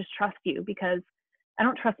 I'm going to just trust you, because I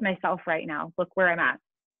don't trust myself right now. Look where I'm at.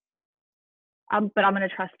 But I'm going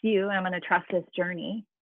to trust you, and I'm going to trust this journey.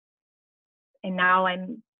 And now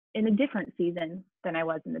I'm in a different season than I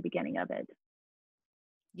was in the beginning of it.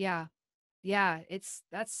 Yeah. Yeah.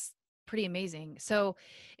 That's pretty amazing. So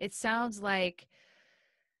it sounds like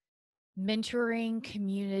mentoring,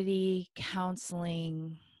 community,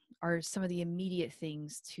 counseling are some of the immediate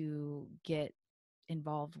things to get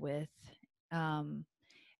involved with. And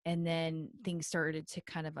then things started to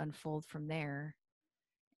kind of unfold from there.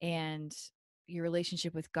 And your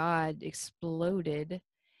relationship with God exploded.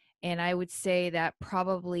 And I would say that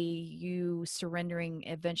probably you surrendering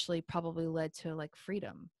eventually probably led to like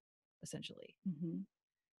freedom, essentially. Mm-hmm.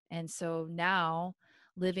 And so now,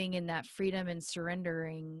 living in that freedom and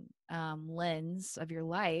surrendering lens of your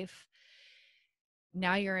life,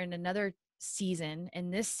 now you're in another season.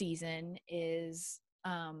 And this season is,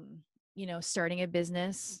 starting a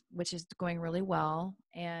business, which is going really well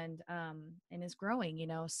and is growing,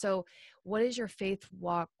 So what does your faith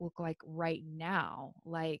walk look like right now?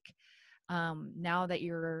 Like, now that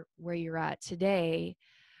you're where you're at today,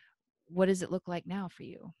 what does it look like now for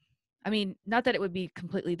you? I mean, not that it would be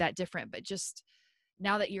completely that different, but just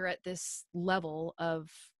now that you're at this level of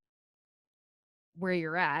where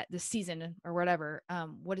you're at, this season or whatever,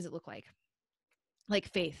 what does it look like? Like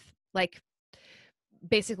faith, like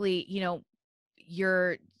basically,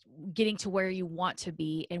 you're getting to where you want to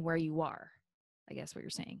be and where you are, I guess what you're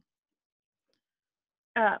saying.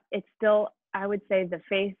 It's still, I would say the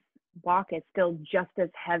faith walk is still just as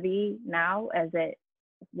heavy now as it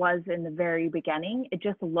was in the very beginning. It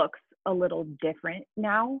just looks a little different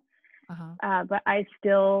now. But I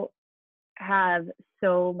still have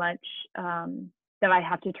so much that I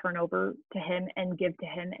have to turn over to him and give to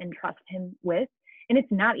him and trust him with. And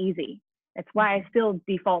it's not easy. That's why I still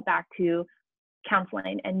default back to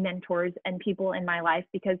counseling and mentors and people in my life,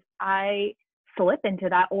 because I slip into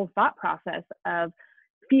that old thought process of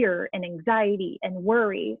fear and anxiety and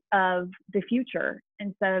worry of the future,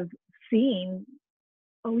 instead of seeing,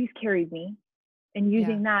 oh, he's carried me, and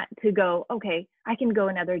using that to go, okay, I can go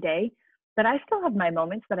another day. But I still have my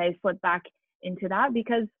moments that I slip back into that,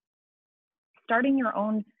 because starting your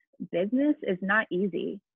own business is not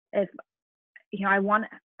easy. If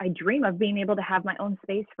I dream of being able to have my own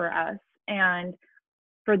space for us, and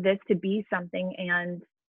for this to be something, and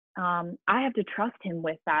I have to trust him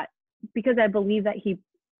with that, because I believe that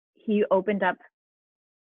he opened up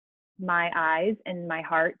my eyes and my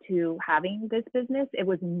heart to having this business. It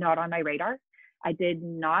was not on my radar. I did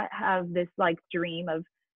not have this like dream of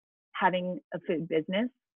having a food business.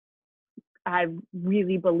 I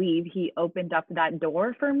really believe he opened up that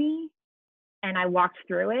door for me, and I walked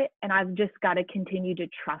through it, and I've just got to continue to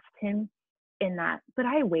trust him in that. But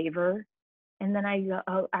I waver, and then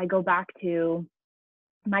I go back to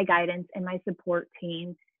my guidance and my support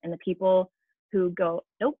team and the people who go,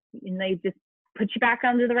 nope, and they just put you back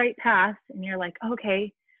onto the right path, and you're like,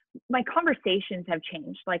 okay, my conversations have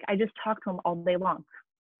changed. Like I just talk to them all day long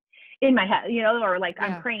in my head, or like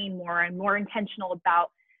I'm praying more. I'm more intentional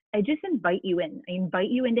about, I just invite you in. I invite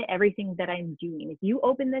you into everything that I'm doing. If you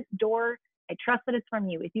open this door, I trust that it's from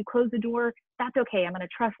you. If you close the door, that's okay. I'm going to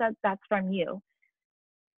trust that that's from you.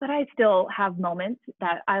 But I still have moments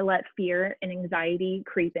that I let fear and anxiety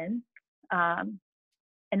creep in.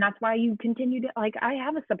 And that's why you continue to, like, I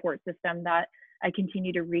have a support system that I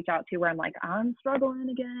continue to reach out to where I'm like, I'm struggling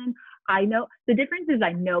again. I know the difference is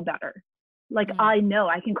I know better. Like, I know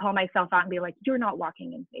I can call myself out and be like, you're not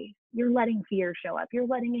walking in faith. You're letting fear show up. You're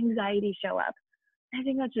letting anxiety show up. I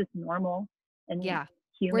think that's just normal and human.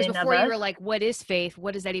 Whereas before you were like, what is faith?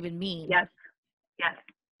 What does that even mean? Yes.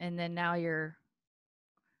 And then now you're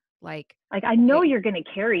like I know you're going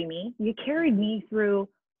to carry me. You carried me through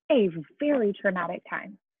a very traumatic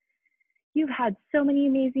time. You've had so many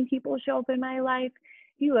amazing people show up in my life.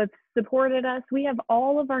 You have supported us. We have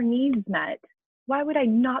all of our needs met. Why would I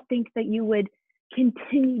not think that you would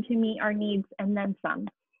continue to meet our needs and then some?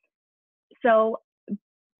 So,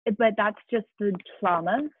 but that's just the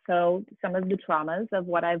trauma. So some of the traumas of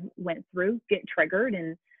what I've went through get triggered,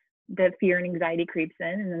 and the fear and anxiety creeps in,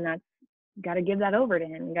 and then that's, you got to give that over to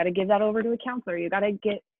him. You got to give that over to a counselor. You got to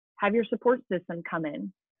have your support system come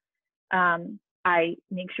in. I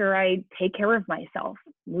make sure I take care of myself,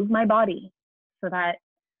 move my body so that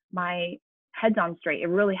my head's on straight. It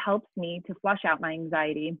really helps me to flush out my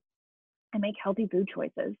anxiety and make healthy food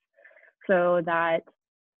choices so that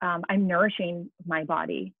I'm nourishing my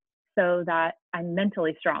body, so that I'm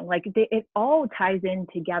mentally strong. Like it all ties in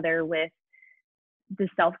together with the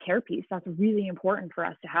self-care piece. That's really important for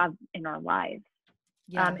us to have in our lives.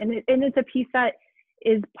 And it's a piece that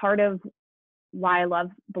is part of why I love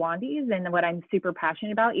Blondies and what I'm super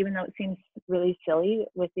passionate about, even though it seems really silly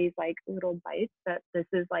with these like little bites, that this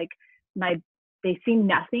is like they seem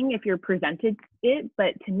nothing if you're presented it.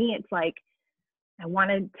 But to me, it's like, I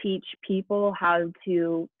want to teach people how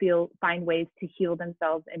to find ways to heal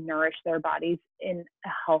themselves and nourish their bodies in a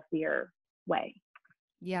healthier way.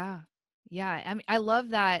 Yeah. I mean, I love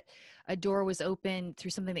that a door was open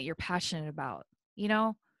through something that you're passionate about,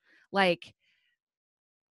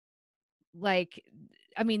 like,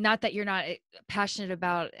 I mean, not that you're not passionate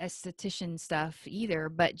about esthetician stuff either,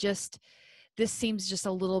 but just, this seems just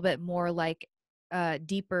a little bit more like a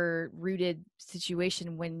deeper rooted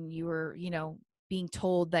situation when you were, being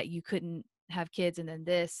told that you couldn't have kids. And then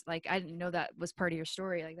this, like, I didn't know that was part of your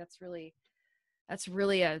story. Like, that's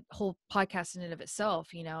really a whole podcast in and of itself,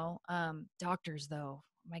 doctors though,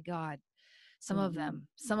 my God, some of them,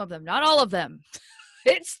 not all of them.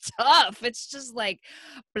 It's tough. It's just like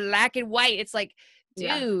black and white. It's like,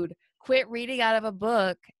 dude, quit reading out of a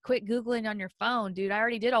book, quit Googling on your phone, dude. I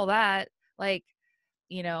already did all that. Like,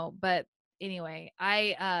 but anyway,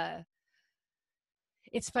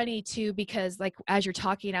 it's funny too, because like, as you're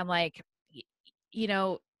talking, I'm like,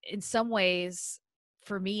 in some ways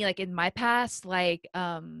for me, like in my past, like,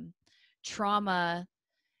 trauma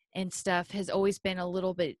and stuff has always been a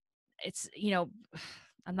little bit, it's,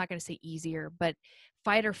 I'm not going to say easier, but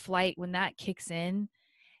fight or flight, when that kicks in,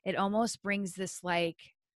 it almost brings this like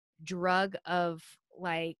drug of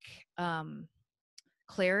like,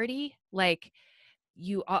 clarity. Like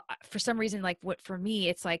you, for some reason, like what for me,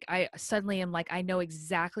 it's like, I suddenly am like, I know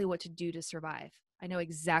exactly what to do to survive. I know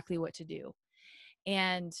exactly what to do.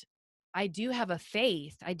 And I do have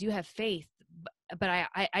faith, but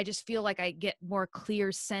I just feel like I get more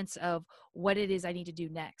clear sense of what it is I need to do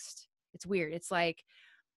next. It's weird. It's like,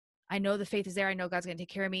 I know the faith is there. I know God's going to take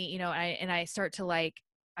care of me, and I start to like,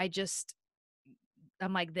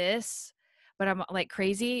 I'm like this, but I'm like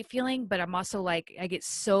crazy feeling, but I'm also like, I get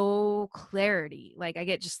so clarity. Like I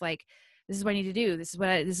get just like, this is what I need to do. This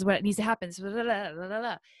is what needs to happen. This is blah, blah, blah, blah,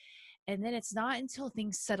 blah. And then it's not until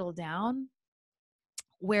things settle down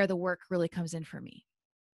where the work really comes in for me,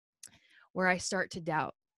 where I start to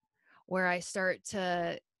doubt, where I start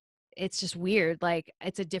to, it's just weird. Like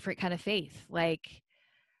it's a different kind of faith. Like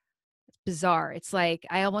it's bizarre. It's like,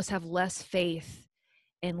 I almost have less faith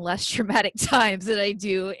in less traumatic times than I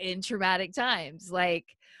do in traumatic times. Like,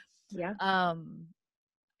 I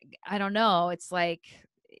don't know. It's like,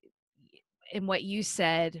 in what you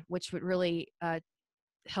said, which would really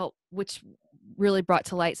help, which really brought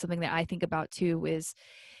to light something that I think about too, is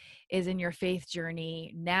in your faith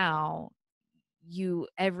journey now, you,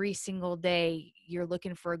 every single day, you're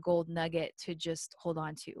looking for a gold nugget to just hold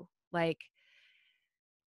on to. Like,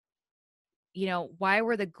 why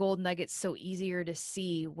were the gold nuggets so easier to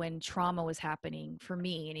see when trauma was happening, for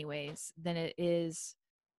me anyways, than it is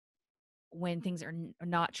when things are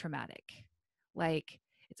not traumatic? Like,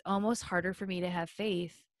 it's almost harder for me to have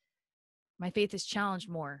faith. My faith is challenged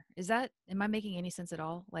more. Am I making any sense at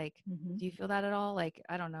all? Like, do you feel that at all? Like,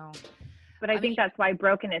 I don't know. But I think that's why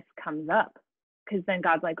brokenness comes up, because then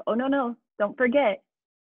God's like, oh, no, don't forget,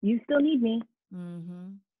 you still need me.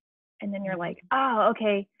 Mm-hmm. And then you're like, oh,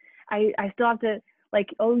 okay, I still have to, like,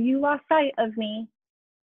 oh, you lost sight of me.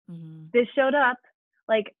 This showed up.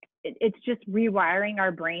 Like, it's just rewiring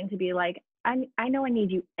our brain to be like, I know I need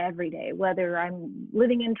you every day, whether I'm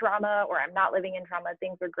living in trauma or I'm not living in trauma.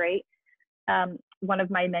 Things are great. One of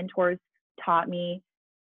my mentors taught me,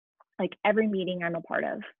 like, every meeting I'm a part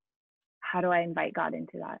of, how do I invite God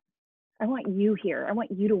into that? I want you here. I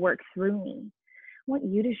want you to work through me. I want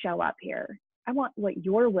you to show up here. I want what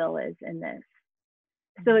your will is in this.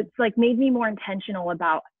 So it's like made me more intentional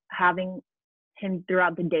about having him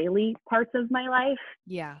throughout the daily parts of my life.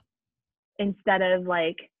 Yeah. Instead of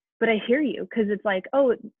like, but I hear you, because it's like,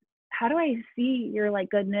 oh, how do I see your like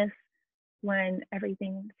goodness when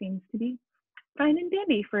everything seems to be fine and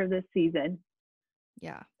dandy for this season?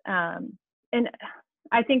 Yeah. And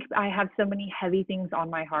I think I have so many heavy things on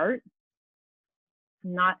my heart.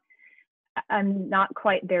 I'm not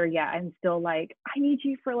quite there yet. I'm still like, I need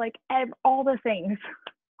you for like all the things.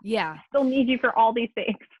 Yeah. I still need you for all these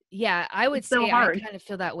things. Yeah, I would say so I hard. kind of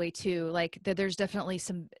feel that way too. Like there's definitely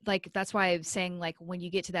some, like, that's why I'm saying, like, when you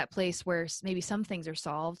get to that place where maybe some things are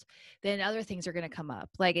solved, then other things are going to come up.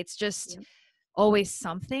 Like, it's just always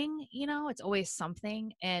something, it's always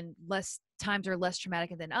something, and less times are less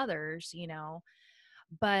traumatic than others,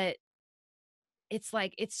 but it's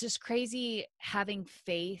like, it's just crazy having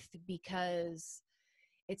faith, because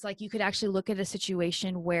it's like you could actually look at a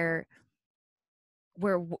situation where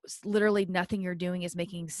literally nothing you're doing is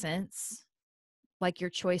making sense, like your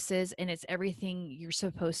choices, and it's everything you're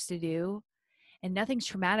supposed to do, and nothing's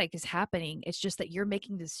traumatic is happening. It's just that you're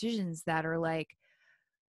making decisions that are like,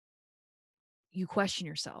 you question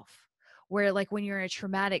yourself, where like when you're in a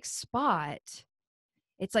traumatic spot,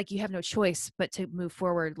 it's like you have no choice but to move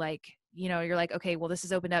forward. Like, you're like, okay, well, this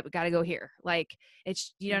is opened up, got to go here. Like,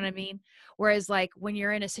 it's, you know what I mean? Whereas like when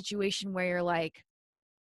you're in a situation where you're like,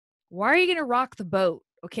 why are you going to rock the boat?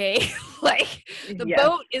 Okay. Like, the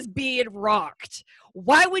boat is being rocked.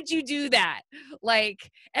 Why would you do that? Like,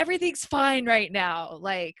 everything's fine right now.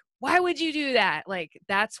 Like, why would you do that? Like,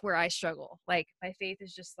 that's where I struggle. Like, my faith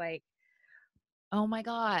is just like, oh my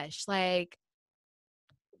gosh, like,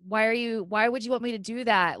 why would you want me to do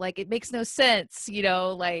that? Like, it makes no sense,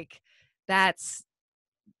 like, that's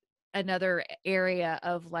another area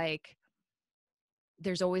of like,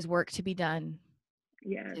 there's always work to be done.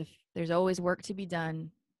 Yeah. If there's always work to be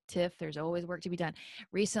done, Tiff, there's always work to be done.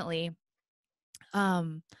 Recently,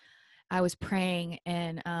 I was praying,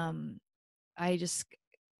 and I just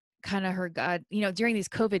kind of heard God, during these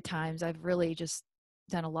COVID times, I've really just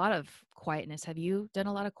done a lot of quietness. Have you done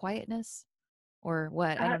a lot of quietness or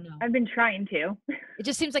what? I don't know. I've been trying to. It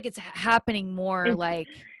just seems like it's happening more like,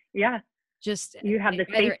 just you have the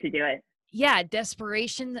space to do it. Yeah,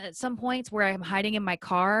 desperation at some points where I'm hiding in my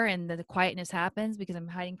car and the quietness happens because I'm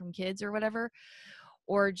hiding from kids or whatever,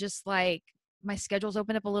 or just like my schedule's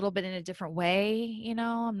opened up a little bit in a different way.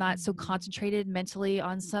 I'm not so concentrated mentally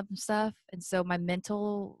on some stuff. And so my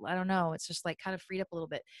mental, I don't know, it's just like kind of freed up a little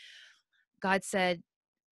bit. God said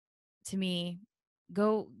to me,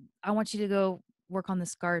 I want you to go work on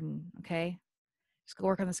this garden. Okay. Just go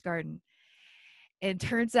work on this garden. And it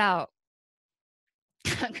turns out,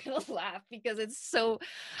 I'm going to laugh because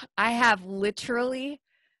I have literally,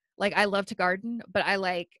 like, I love to garden, but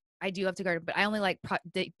I do love to garden, but I only like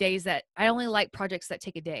I only like projects that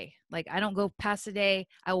take a day. Like, I don't go past a day.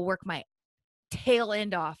 I will work my tail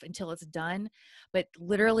end off until it's done. But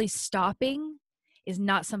literally stopping is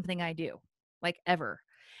not something I do, like, ever.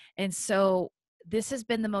 And so this has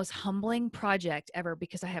been the most humbling project ever,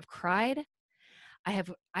 because I have cried. I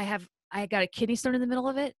got a kidney stone in the middle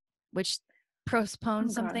of it, which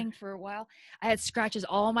postponed something for a while. I had scratches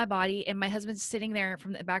all on my body, and my husband's sitting there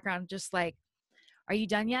from the background just like, are you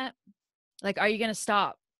done yet? Like, are you going to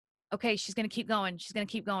stop? Okay, she's going to keep going. She's going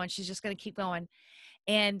to keep going. She's just going to keep going.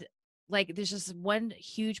 And like, there's just one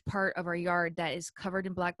huge part of our yard that is covered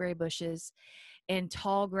in blackberry bushes and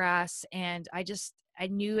tall grass. And I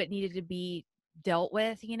knew it needed to be dealt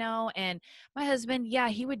with, and my husband,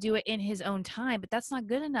 he would do it in his own time, but that's not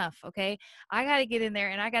good enough. Okay. I got to get in there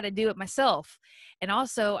and I got to do it myself. And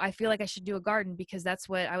also I feel like I should do a garden because that's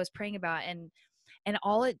what I was praying about. And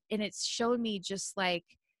it's showed me, just like,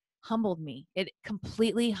 humbled me. It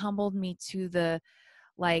completely humbled me to the,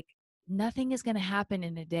 like, nothing is going to happen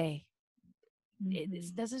in a day.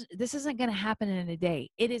 This isn't going to happen in a day.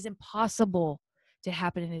 It is impossible to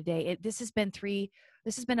happen in a day. This has been actually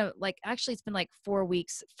it's been like 4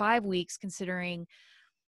 weeks, 5 weeks considering,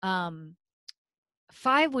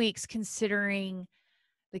 5 weeks considering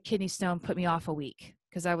the kidney stone put me off a week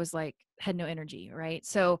because I was like, had no energy. Right.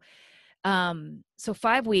 So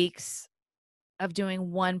 5 weeks of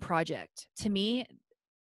doing one project, to me,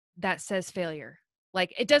 that says failure.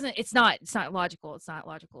 Like it's not logical. It's not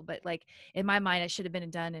logical, but like in my mind, it should have been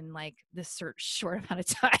done in like this short amount of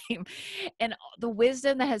time. And the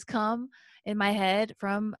wisdom that has come in my head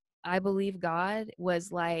from, I believe, God, was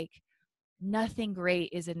like, nothing great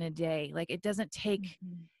is in a day. Like it doesn't take,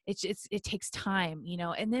 it takes time,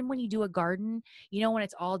 and then when you do a garden, when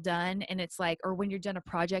it's all done and it's like, or when you're done a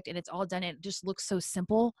project and it's all done, and it just looks so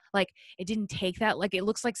simple. Like it didn't take that, like it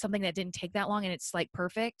looks like something that didn't take that long and it's like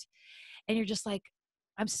perfect. And you're just like,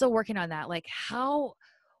 I'm still working on that. Like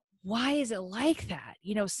why is it like that?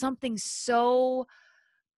 Something so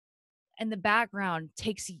in the background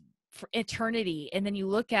takes for eternity. And then you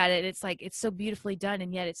look at it, it's like, it's so beautifully done.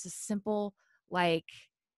 And yet it's a simple, like,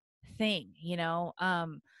 thing,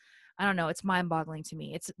 I don't know. It's mind boggling to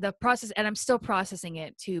me. It's the process. And I'm still processing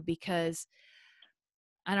it too, because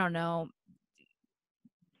I don't know.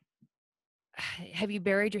 Have you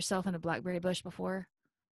buried yourself in a blackberry bush before?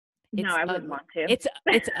 No, It's I wouldn't ugly. want to.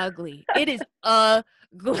 It's ugly. It is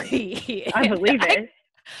ugly. I believe it.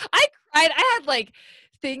 I cried. I had like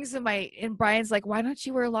things and Brian's like, why don't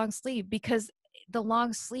you wear a long sleeve? Because the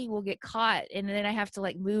long sleeve will get caught and then I have to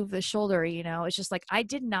like move the shoulder, it's just like, I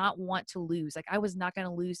did not want to lose. Like I was not going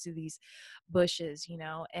to lose to these bushes,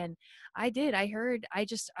 and I did. I heard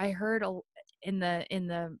in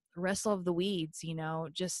the wrestle of the weeds,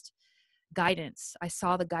 just guidance. I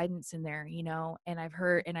saw the guidance in there, and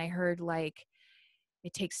I heard like,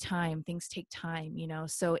 it takes time. Things take time,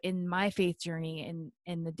 So in my faith journey,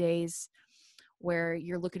 in the days where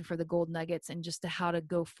you're looking for the gold nuggets and just how to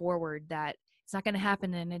go forward, that it's not going to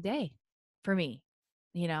happen in a day for me,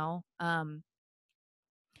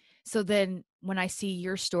 so then when I see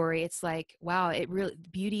your story, it's like, wow,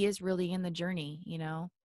 beauty is really in the journey,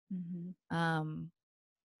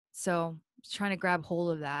 so trying to grab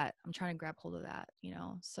hold of that. I'm trying to grab hold of that,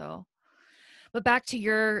 so, but back to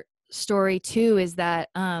your story too, is that,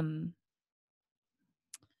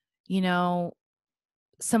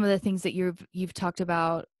 some of the things that you've talked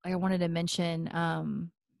about, I wanted to mention,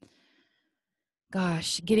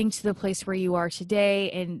 getting to the place where you are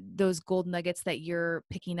today and those gold nuggets that you're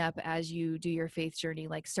picking up as you do your faith journey,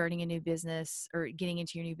 like starting a new business or getting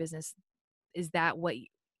into your new business. Is that what,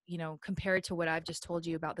 compared to what I've just told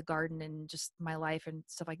you about the garden and just my life and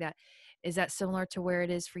stuff like that, is that similar to where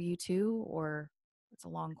it is for you too? Or it's a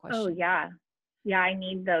long Oh question. yeah. Yeah. I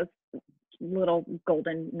need those little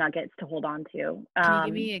golden nuggets to hold on to. Can you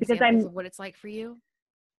give me Because examples of what it's like for you?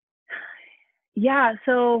 Yeah.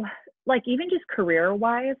 So like even just career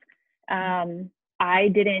wise, I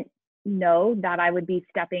didn't know that I would be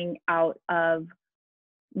stepping out of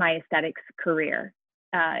my aesthetics career.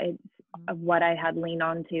 It's what I had leaned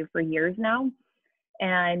on to for years now.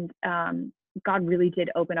 And God really did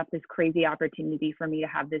open up this crazy opportunity for me to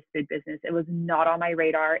have this food business. It was not on my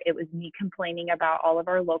radar. It was me complaining about all of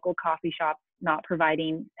our local coffee shops not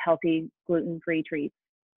providing healthy gluten-free treats.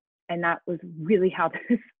 And that was really how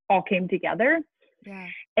this all came together. Yeah.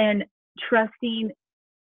 And trusting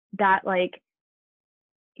that, like,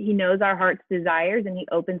 he knows our heart's desires and he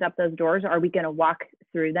opens up those doors. Are we going to walk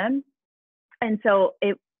through them? And so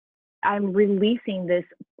I'm releasing this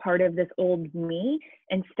part of this old me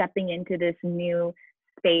and stepping into this new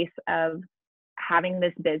space of having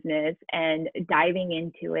this business and diving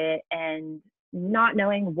into it and not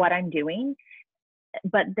knowing what I'm doing,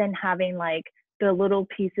 but then having like the little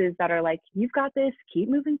pieces that are like, you've got this, keep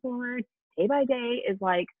moving forward day by day, is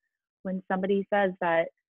like when somebody says that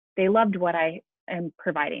they loved what I am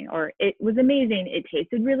providing, or it was amazing, it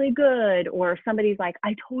tasted really good, or somebody's like,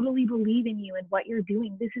 I totally believe in you and what you're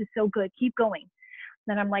doing, this is so good, keep going.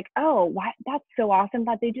 Then I'm like, oh, why? That's so awesome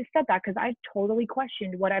that they just said that, because I totally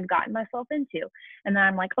questioned what I've gotten myself into. And then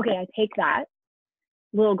I'm like, okay, I take that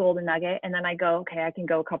little golden nugget and then I go, okay, I can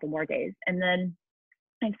go a couple more days. And then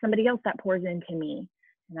I have somebody else that pours into me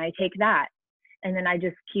and I take that. And then I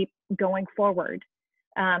just keep going forward.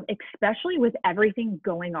 Especially with everything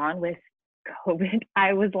going on with COVID,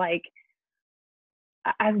 I was like,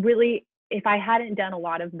 I really, if I hadn't done a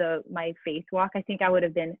lot of my faith walk, I think I would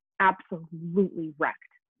have been absolutely wrecked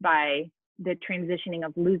by the transitioning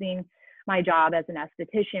of losing my job as an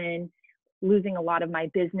esthetician, losing a lot of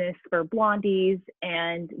my business for Blondies,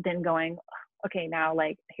 and then going, okay, now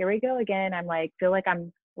like, here we go again. I'm like, feel like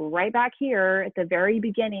I'm right back here at the very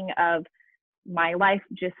beginning of my life,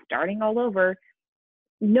 just starting all over.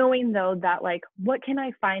 knowing though that like, what can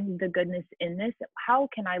I find the goodness in this? How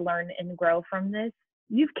can I learn and grow from this?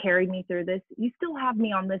 You've carried me through this. You still have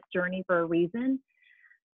me on this journey for a reason.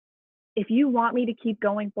 If you want me to keep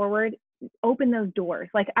going forward, open those doors.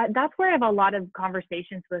 Like that's where I have a lot of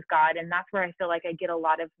conversations with God. And that's where I feel like I get a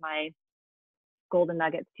lot of my golden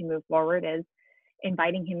nuggets to move forward, is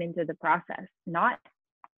inviting him into the process, not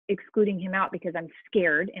excluding him out because I'm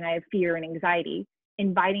scared and I have fear and anxiety,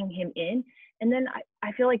 inviting him in. And then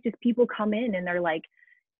I feel like just people come in and they're like,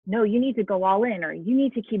 no, you need to go all in, or you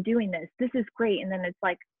need to keep doing this. This is great. And then it's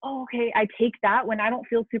like, oh, okay, I take that when I don't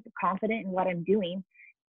feel super confident in what I'm doing.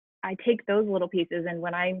 I take those little pieces. And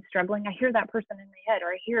when I'm struggling, I hear that person in my head,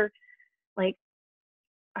 or I hear like,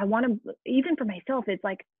 I want to, even for myself, it's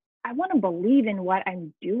like, I want to believe in what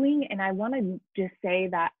I'm doing. And I want to just say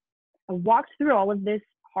that I walked through all of this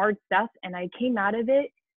hard stuff and I came out of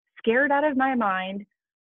it scared out of my mind,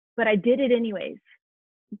 but I did it anyways,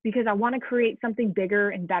 because I want to create something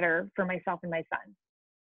bigger and better for myself and my son.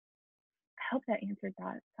 I hope that answered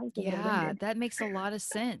that. That was a little winded. That makes a lot of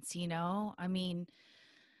sense, I mean,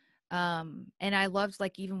 and I loved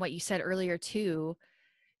like even what you said earlier too,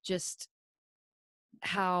 just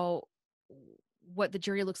how what the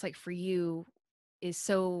journey looks like for you is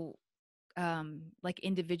so like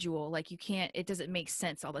individual. Like you can't, it doesn't make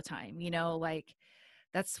sense all the time, like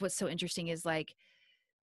that's what's so interesting is like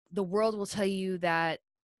the world will tell you that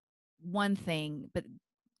one thing, but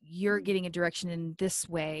you're getting a direction in this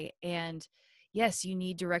way. And yes, you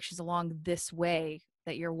need directions along this way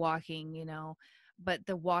that you're walking, but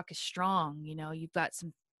the walk is strong, you've got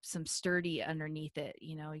some sturdy underneath it,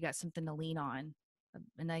 you got something to lean on,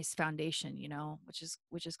 a nice foundation, which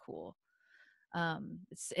is cool.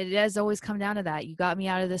 It has always come down to that. You got me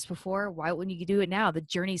out of this before. Why wouldn't you do it now? The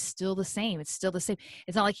journey's still the same. It's still the same.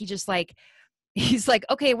 It's not like he just like, he's like,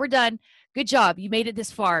 okay, we're done. Good job. You made it this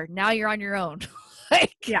far. Now you're on your own.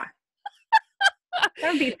 Like, yeah.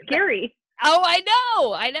 That would be scary. Oh,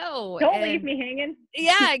 I know. Don't leave me hanging.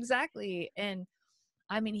 Yeah, exactly. And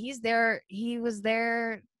I mean, he's there. He was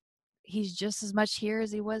there. He's just as much here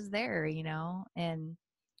as he was there, and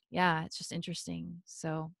yeah, it's just interesting.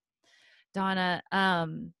 So Donna,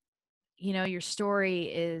 your story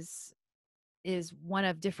is one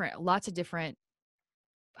of lots of different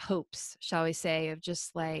hopes, shall we say, of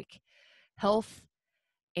just like health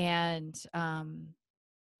and,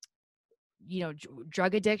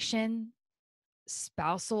 drug addiction,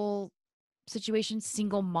 spousal situations,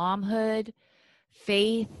 single momhood,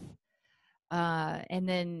 faith, and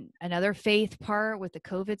then another faith part with the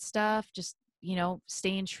COVID stuff, just,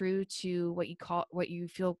 staying true to what you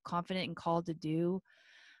feel confident and called to do.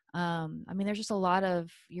 I mean, there's just a lot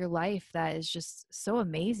of your life that is just so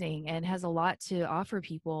amazing and has a lot to offer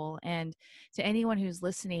people. And to anyone who's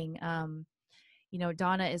listening,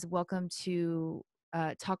 Donna is welcome to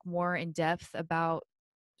talk more in depth about,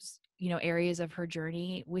 areas of her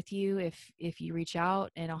journey with you if you reach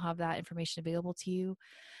out, and I'll have that information available to you.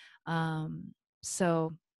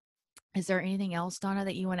 So is there anything else, Donna,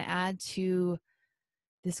 that you want to add to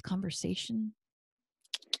this conversation?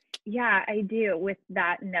 Yeah, I do. With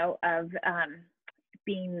that note of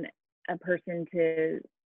being a person to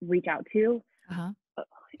reach out to,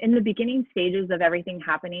 in the beginning stages of everything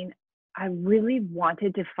happening, I really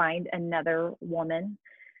wanted to find another woman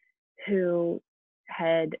who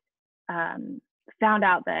had found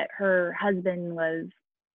out that her husband was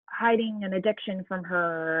hiding an addiction from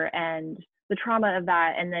her and the trauma of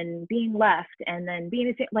that, and then being left, and then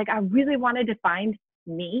being like, I really wanted to find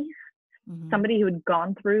me, somebody who had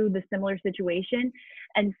gone through the similar situation,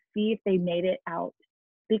 and see if they made it out.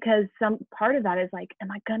 Because some part of that is like,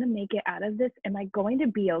 am I going to make it out of this? Am I going to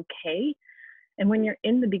be okay? And when you're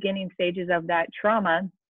in the beginning stages of that trauma,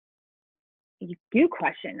 you do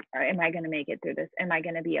question, am I going to make it through this? Am I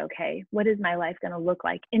going to be okay? What is my life going to look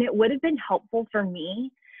like? And it would have been helpful for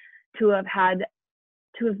me to have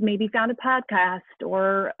maybe found a podcast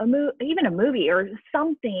or even a movie or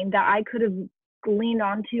something that I could have leaned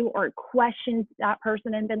onto, or questioned that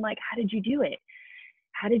person and been like, how did you do it?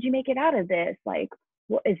 How did you make it out of this? Like,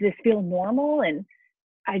 does this feel normal? And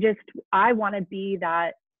I want to be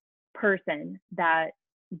that person that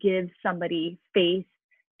gives somebody faith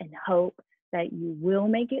and hope that you will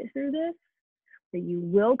make it through this, that you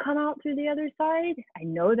will come out through the other side. I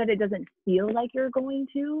know that it doesn't feel like you're going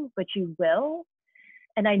to, but you will.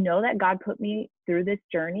 And I know that God put me through this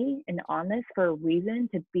journey and on this for a reason,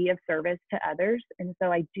 to be of service to others. And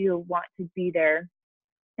so I do want to be there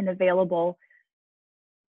and available,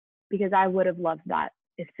 because I would have loved that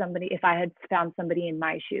if I had found somebody in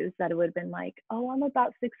my shoes that it would have been like, oh, I'm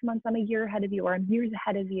about 6 months, I'm a year ahead of you, or I'm years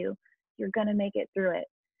ahead of you. You're going to make it through it.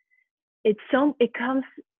 It comes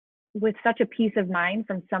with such a peace of mind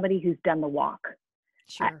from somebody who's done the walk.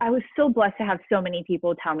 Sure. I was so blessed to have so many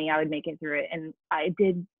people tell me I would make it through it. And I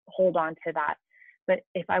did hold on to that. But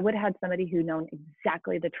if I would have had somebody who known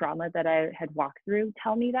exactly the trauma that I had walked through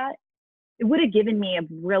tell me that, it would have given me a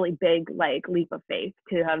really big like leap of faith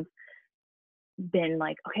to have been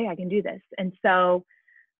like, okay, I can do this. And so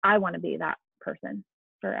I want to be that person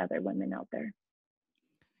for other women out there.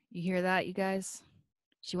 You hear that, you guys?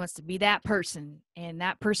 She wants to be that person, and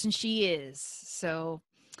that person she is. So,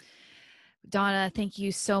 Donna, thank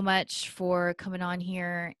you so much for coming on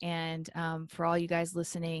here, and for all you guys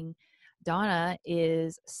listening. Donna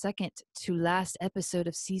is second to last episode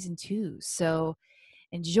of season 2. So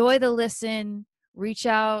enjoy the listen, reach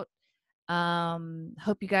out.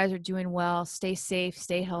 Hope you guys are doing well. Stay safe,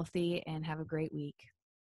 stay healthy, and have a great week.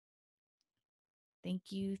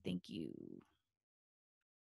 Thank you. Thank you.